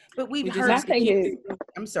 But we've heard.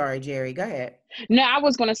 I'm sorry, Jerry. Go ahead. No, I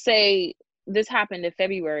was going to say, this happened in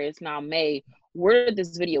February. It's now May. Where did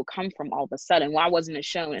this video come from all of a sudden? Why wasn't it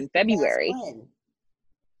shown in February?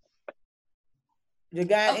 The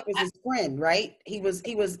guy, it was his friend, right? He was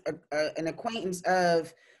an acquaintance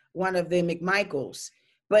of one of the McMichaels,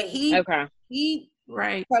 but he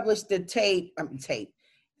published the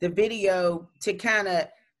video to kind of,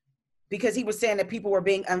 because he was saying that people were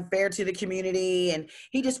being unfair to the community, and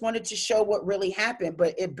he just wanted to show what really happened,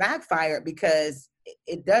 but it backfired because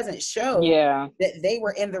it doesn't show that they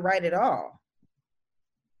were in the right at all.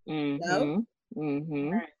 No?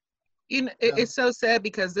 Right. It's so sad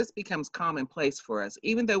because this becomes commonplace for us.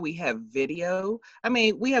 Even though we have video,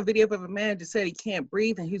 we have video of a man just said he can't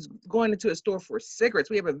breathe and he's going into a store for cigarettes.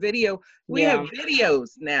 We have a video. We have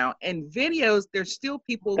videos now, and videos, there's still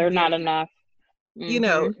people. They're not enough.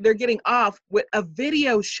 They're getting off with a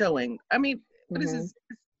video showing. What is this?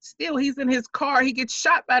 Still, he's in his car. He gets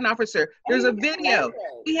shot by an officer. There's a video.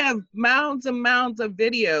 We have mounds and mounds of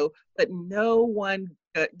video, but no one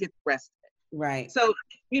gets arrested. Right. So,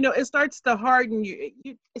 it starts to harden you.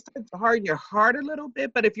 It starts to harden your heart a little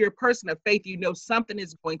bit. But if you're a person of faith, something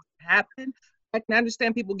is going to happen. I can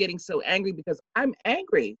understand people getting so angry because I'm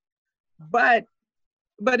angry. But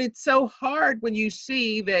it's so hard when you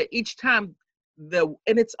see that each time and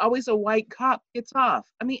it's always a white cop gets off.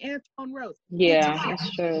 Antwon Rose. Yeah,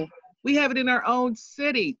 that's true. We have it in our own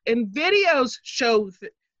city, and videos show.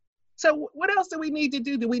 So what else do we need to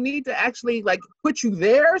do? Do we need to actually put you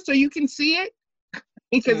there so you can see it?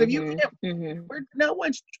 Because if you can't, no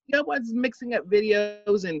one's mixing up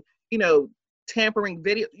videos and tampering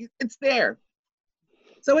video. It's there.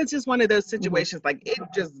 So it's just one of those situations. It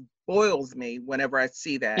just boils me whenever I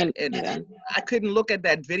see that. And I couldn't look at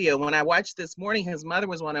that video. When I watched this morning, his mother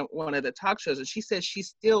was on one of the talk shows, and she says she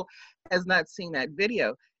still has not seen that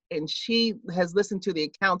video, and she has listened to the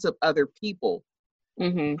accounts of other people.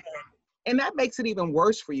 And that makes it even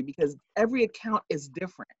worse for you because every account is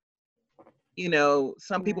different.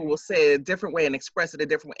 Some people will say it a different way and express it a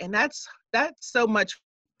different way. And that's so much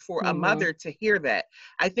for a mother to hear that.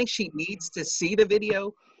 I think she needs to see the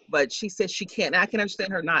video, but she says she can't. And I can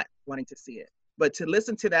understand her not wanting to see it. But to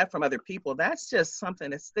listen to that from other people, that's just something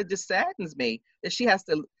that just saddens me, that she has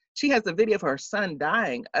the video of her son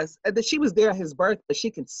dying, that she was there at his birth, but she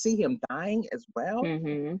can see him dying as well.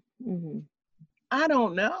 I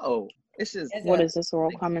don't know. It's just, what is this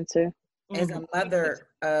world coming to? As a mother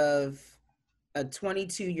of a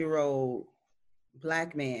 22-year-old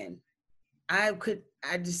Black man, I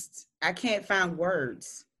can't find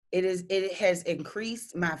words. It has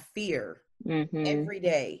increased my fear every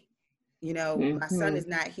day. My son is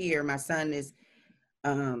not here. My son is,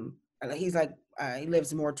 he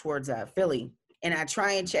lives more towards Philly. And I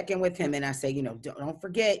try and check in with him, and I say, don't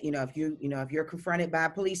forget, if you're confronted by a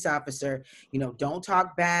police officer, don't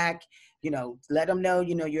talk back, let them know,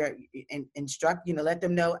 you're instruct, let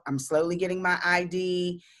them know I'm slowly getting my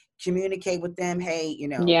ID, communicate with them. Hey,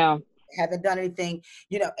 haven't done anything,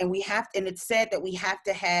 and and it's said that we have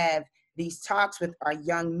to have these talks with our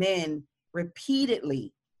young men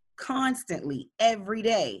repeatedly, constantly, every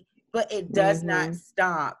day, but it does not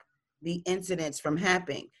stop the incidents from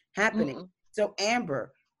happening. So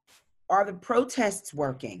Amber, are the protests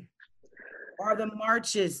working? Are the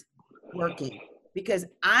marches working? Because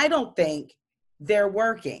I don't think they're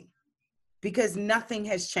working, because nothing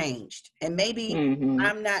has changed. And maybe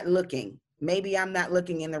I'm not looking. Maybe I'm not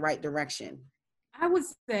looking in the right direction. I would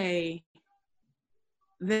say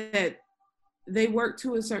that they work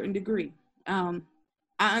to a certain degree. I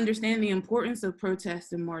understand the importance of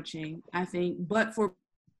protest and marching, I think, but for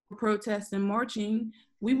protest and marching,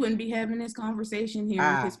 we wouldn't be having this conversation here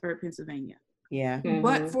in Pittsburgh, Pennsylvania. Yeah.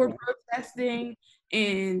 But for protesting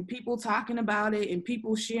and people talking about it and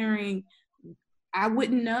people sharing, I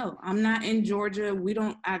wouldn't know. I'm not in Georgia. We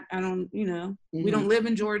don't, I don't, you know, we don't live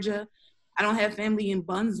in Georgia. I don't have family in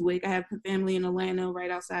Brunswick. I have family in Atlanta,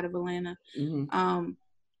 right outside of Atlanta.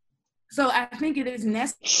 So I think it is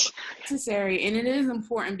necessary and it is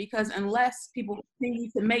important, because unless people continue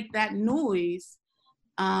to make that noise,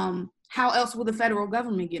 how else will the federal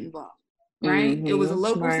government get involved? Right? It was a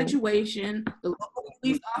local situation. The local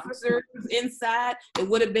police officer was inside. It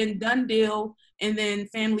would have been done deal, and then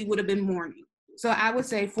family would have been mourning. So I would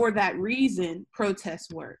say for that reason,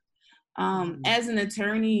 protests work. As an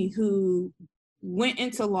attorney who went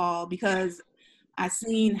into law because I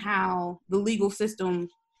seen how the legal system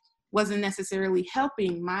wasn't necessarily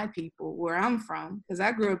helping my people where I'm from, because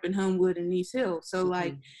I grew up in Homewood and East Hill. So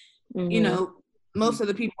like, you know, most of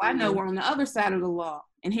the people I know were on the other side of the law.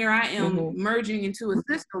 And here I am merging into a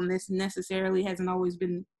system that necessarily hasn't always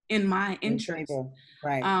been in my interest.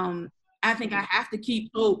 Right. I think I have to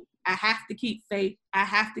keep hope. I have to keep faith. I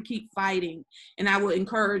have to keep fighting. And I would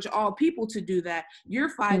encourage all people to do that. You're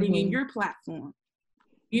fighting in your platform.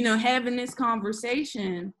 You know, having this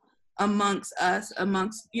conversation amongst us,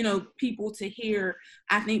 amongst, you know, people to hear,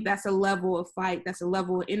 I think that's a level of fight. That's a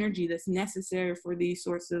level of energy that's necessary for these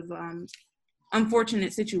sorts of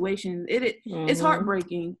unfortunate situations. It's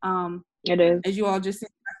heartbreaking. It is. As you all just said,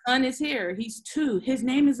 my son is here. He's 2. His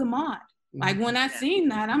name is Ahmad. Like when I seen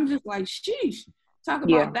that, I'm just like, sheesh. Talk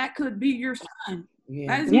about that could be your son.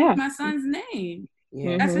 That is my son's name.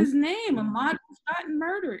 That's his name. Ahmad was shot and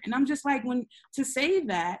murdered. And I'm just like, when to say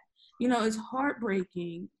that, you know, it's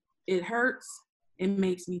heartbreaking. It hurts. It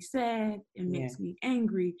makes me sad. It makes me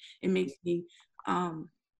angry. It makes me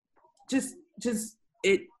just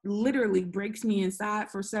it literally breaks me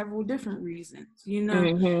inside for several different reasons, you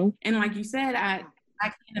know. And like you said, I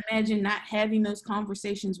can't imagine not having those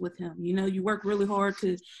conversations with him. You know, you work really hard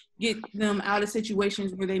to get them out of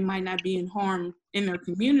situations where they might not be in harm in their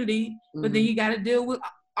community, but then you got to deal with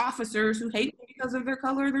officers who hate them because of their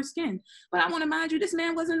color of their skin. But I want to mind you, this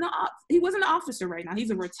man wasn't an officer right now. He's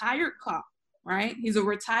a retired cop, right? He's a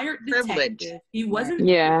retired detective. He wasn't in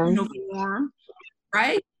uniform,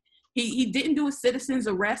 right? He didn't do a citizen's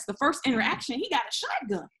arrest. The first interaction, he got a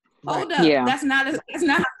shotgun. Hold up, that's not how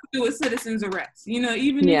to do a citizen's arrest. You know,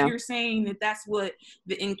 even if you're saying that that's what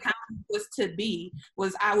the encounter was to be,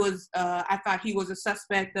 I thought he was a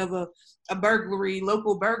suspect of a burglary,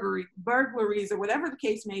 local burglaries, or whatever the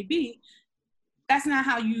case may be. That's not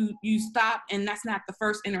how you stop, and that's not the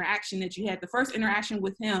first interaction that you had. The first interaction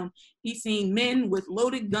with him, he seen men with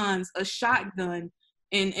loaded guns, a shotgun,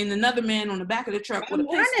 and another man on the back of the truck with a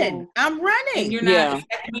pistol. I'm running. And you're not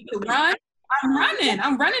expecting me to run.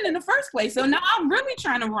 I'm running in the first place. So now I'm really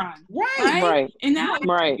trying to run. Right. And now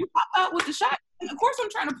you pop out with the shotgun. Of course, I'm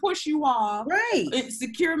trying to push you off. And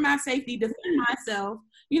secure my safety, defend myself.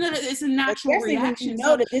 You know, that it's a natural reaction. You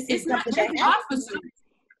know that this is it's not just officers.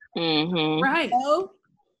 Right. So,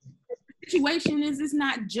 the situation is, it's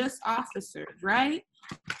not just officers, right?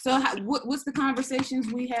 So what's the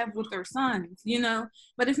conversations we have with our sons, you know?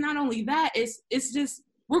 But it's not only that, it's just,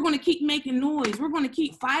 we're going to keep making noise. We're going to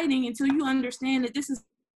keep fighting until you understand that this is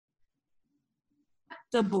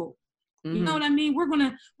acceptable. You know what I mean? We're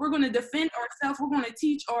going to defend ourselves. We're going to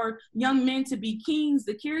teach our young men to be kings,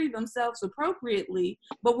 to carry themselves appropriately.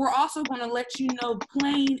 But we're also going to let you know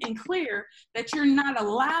plain and clear that you're not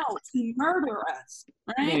allowed to murder us,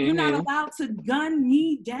 right? You're not allowed to gun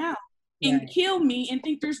me down and kill me and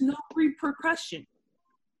think there's no repercussion.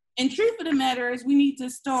 And truth of the matter is, we need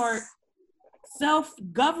to start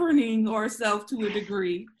self-governing ourselves to a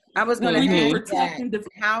degree. I was going to protect and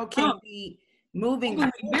defend. How can we moving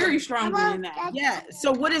very strongly in that? Yeah.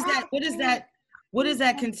 So what is that? What does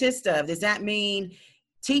that consist of? Does that mean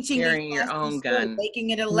teaching your own gun,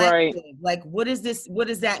 making it elective? Like, what is this? What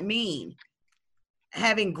does that mean?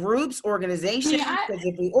 Having groups, organizations? Because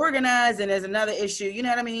if we organize and there's another issue, you know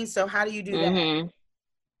what I mean? So how do you do that?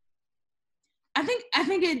 I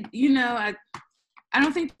think it, you know, I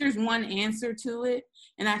don't think there's one answer to it.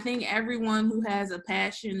 And I think everyone who has a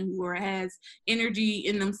passion or has energy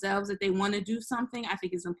in themselves that they want to do something, I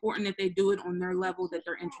think it's important that they do it on their level that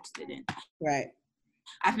they're interested in. Right.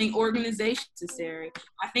 I think organization is necessary.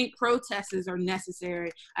 I think protesters are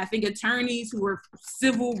necessary. I think attorneys who are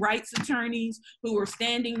civil rights attorneys who are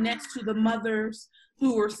standing next to the mothers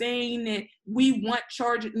who are saying that we want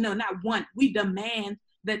charges, no, not want, we demand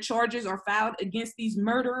that charges are filed against these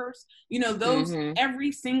murderers. You know, those,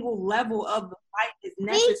 every single level of the fight is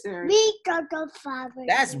necessary. We got the father.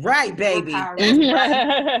 That's right, baby. That's right.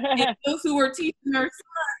 And those who are teaching their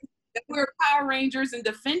sons that we're Power Rangers and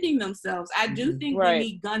defending themselves. I do think we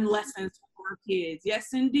need gun lessons for our kids.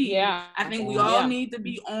 Yes, indeed. Yeah. I think we all need to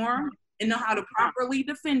be armed and know how to properly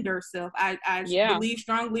defend ourselves. I believe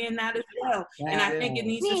strongly in that as well. And I think it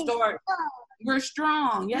needs to start. We're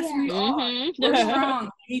strong. Yes, we are. We're strong.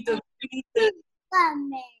 We need to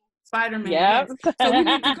Spider-Man. Yes. So we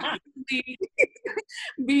need to constantly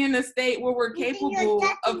be in a state where we're capable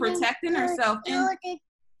of protecting ourselves.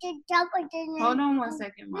 Hold on one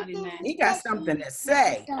second, Monty Man. He got something to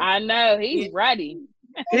say. I know, he's ready.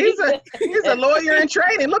 He's a lawyer in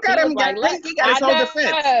training. Look at him. He got his whole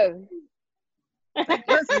defense.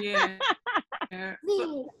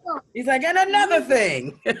 He's like, and another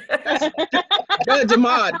thing. Judge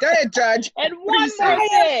Ahmad. Go ahead, Judge. And one more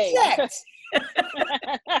thing.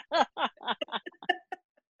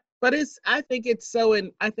 But I think it's so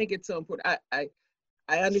important.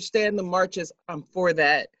 I understand the marches. I'm for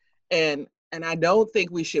that. And I don't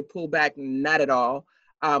think we should pull back, not at all.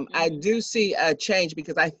 I do see a change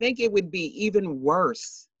because I think it would be even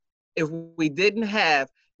worse if we didn't have,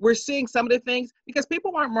 we're seeing some of the things because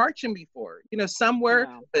people weren't marching before, you know, somewhere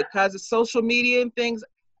because of social media and things. I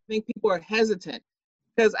think people are hesitant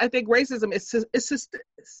because I think racism is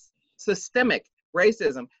systemic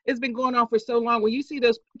racism. It's been going on for so long. When you see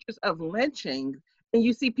those pictures of lynching and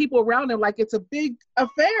you see people around them like it's a big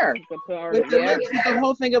affair with the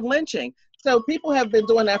whole thing of lynching. So people have been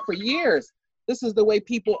doing that for years. This is the way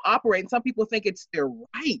people operate. And some people think it's their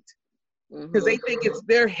right because they think it's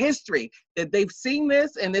their history that they've seen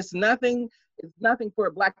this and it's nothing for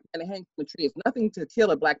a black man to hang from a tree. It's nothing to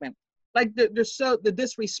kill a black man. Like the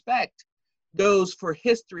disrespect goes for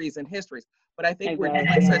histories and histories. But I think we're doing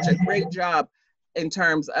such a great job in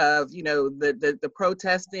terms of, you know, the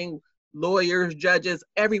protesting, lawyers, judges,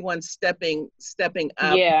 everyone stepping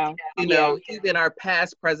up. You know, even our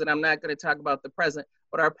past president, I'm not going to talk about the present,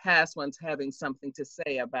 but our past ones having something to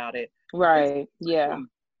say about it. Right.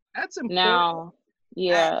 That's important.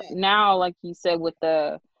 Now, like you said,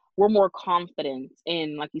 we're more confident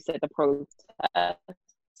in, like you said, the protest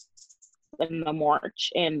and the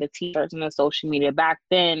march and the t-shirts and the social media. Back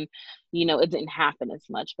then, you know, it didn't happen as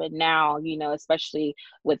much, but now, you know, especially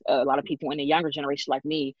with a lot of people in the younger generation like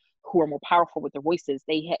me who are more powerful with their voices,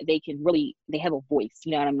 they have a voice,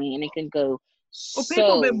 you know what I mean? And they can go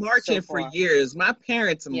people have been marching for years. My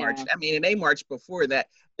parents marched. I mean, and they marched before that.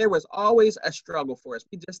 There was always a struggle for us.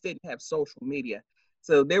 We just didn't have social media.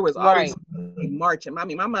 So there was always marching. I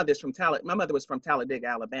mean, my mother was from Talladega,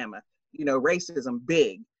 Alabama. You know, racism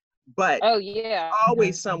big. But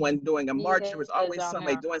always someone doing a march. There was always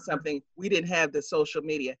somebody doing something. We didn't have the social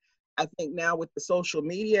media. I think now with the social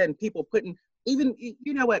media and people putting, even,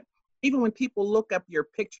 you know what, even when people look up your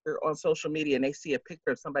picture on social media and they see a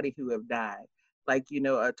picture of somebody who have died, like, you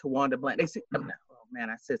know, Tawanda Blunt, they see, oh man,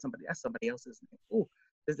 that's somebody else's name. Ooh,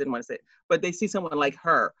 just didn't want to say it. But they see someone like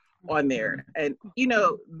her on there and, you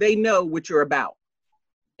know, they know what you're about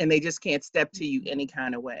and they just can't step to you any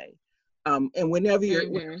kind of way. And whenever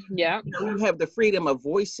you have the freedom of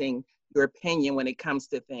voicing your opinion when it comes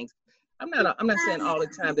to things. I'm not saying all the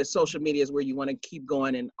time that social media is where you want to keep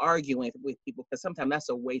going and arguing with people, because sometimes that's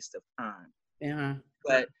a waste of time.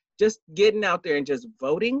 But just getting out there and just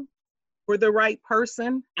voting for the right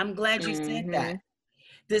person. I'm glad you said that.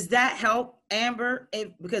 Does that help, Amber?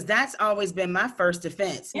 Because that's always been my first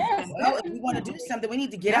defense. Yes. Well, if we want to do something, we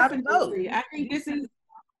need to get out and vote. I think this is,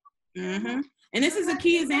 and this is a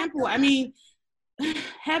key example. I mean,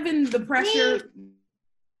 having the pressure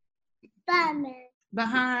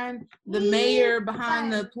behind the mayor,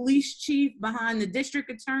 behind the police chief, behind the district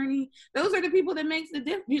attorney, those are the people that makes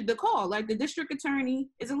the call. Like the district attorney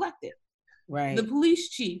is elected. Right. The police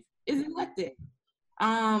chief is elected.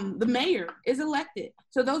 The mayor is elected.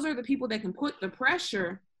 So those are the people that can put the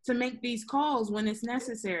pressure to make these calls when it's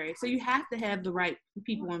necessary. So you have to have the right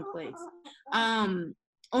people in place.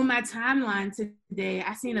 On my timeline today,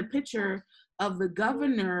 I seen a picture of the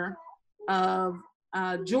governor of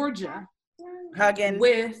Georgia hugging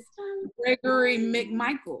with Gregory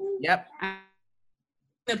McMichael. Yep.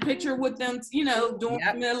 a picture with them,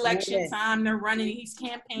 during the election time. They're running, he's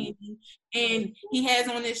campaigning, and he has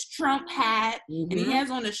on his Trump hat, and he has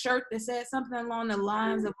on a shirt that says something along the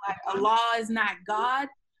lines of like, Allah is not God.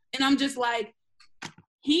 And I'm just like,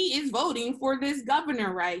 he is voting for this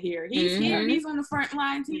governor right here. He's here, he's on the front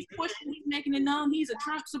lines, he's pushing, he's making it known he's a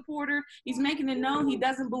Trump supporter, he's making it known he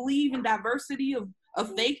doesn't believe in diversity of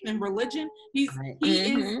faith and religion. He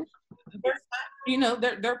is,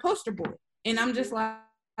 their poster boy. And I'm just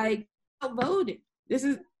like voting.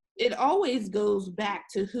 It always goes back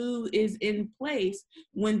to who is in place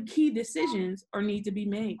when key decisions need to be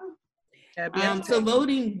made. So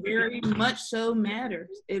voting very much so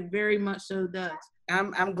matters. It very much so does.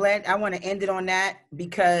 I'm glad. I want to end it on that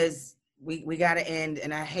because we got to end,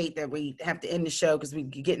 and I hate that we have to end the show because we're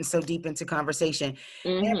getting so deep into conversation.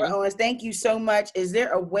 Amber Owens, thank you so much. Is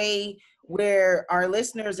there a way where our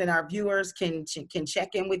listeners and our viewers can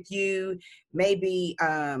check in with you, maybe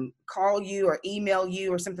call you or email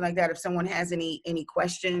you or something like that if someone has any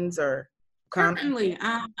questions or comments? Certainly.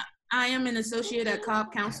 I am an associate at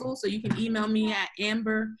Cobb Counsel, so you can email me at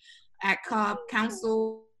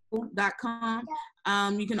amber@cobbcounsel.com.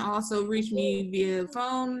 You can also reach me via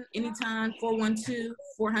phone anytime,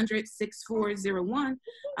 412-400-6401.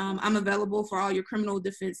 I'm available for all your criminal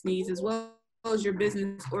defense needs as well as your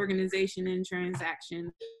business organization and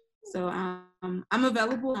transaction. So I'm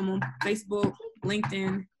available. I'm on Facebook,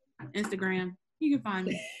 LinkedIn, Instagram. You can find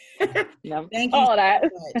me. Thank you so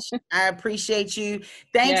much. I appreciate you.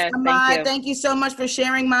 Thanks, Ahmad. Thank you so much for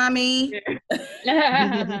sharing, Mommy.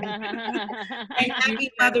 Happy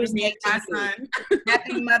Mother's Day to you.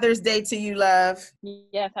 Happy Mother's Day to you, love.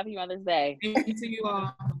 Yes, happy Mother's Day. Thank you to you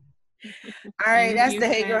all. All right, that's the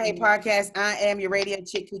Hey Girl Hey podcast. I am your radio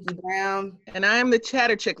chick, Kiki Brown. And I am the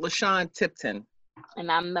chatter chick, LaShawn Tipton.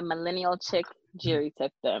 And I'm the millennial chick, Jerry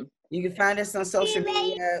Tipton. You can find us on social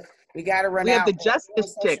media. We got to run out. We have the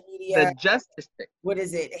Justice Chick. The Justice Chick. What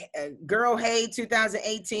is it? Girl Hey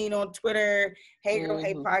 2018 on Twitter. Hey Girl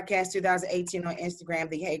Hey Podcast 2018 on Instagram.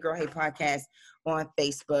 The Hey Girl Hey Podcast on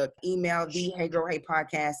Facebook. Email the Hey Girl Hey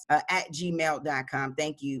Podcast at gmail.com.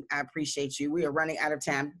 Thank you. I appreciate you. We are running out of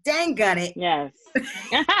time. Dang gun it. Yes.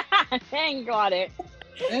 Dang got it.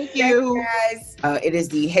 Thank you. Guys. It is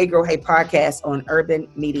the Hey Girl Hey Podcast on Urban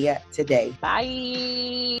Media Today.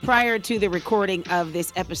 Bye. Prior to the recording of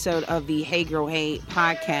this episode of the Hey Girl Hey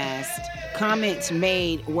Podcast, comments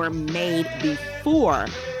were made before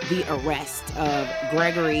the arrest of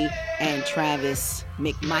Gregory and Travis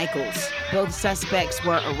McMichaels. Both suspects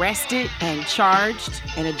were arrested and charged,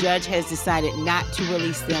 and a judge has decided not to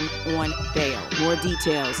release them on bail. More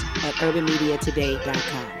details at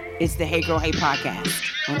urbanmediatoday.com. It's the Hey Girl Hey Podcast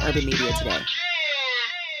on Urban Media Today.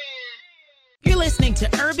 You're listening to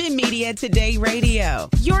Urban Media Today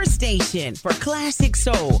Radio, your station for classic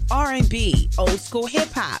soul, R&B, old school hip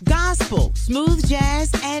hop, gospel, smooth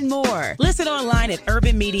jazz, and more. Listen online at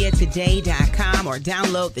urbanmediatoday.com or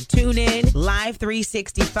download the TuneIn, Live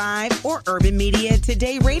 365, or Urban Media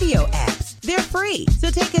Today Radio apps. They're free,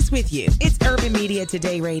 so take us with you. It's Urban Media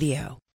Today Radio.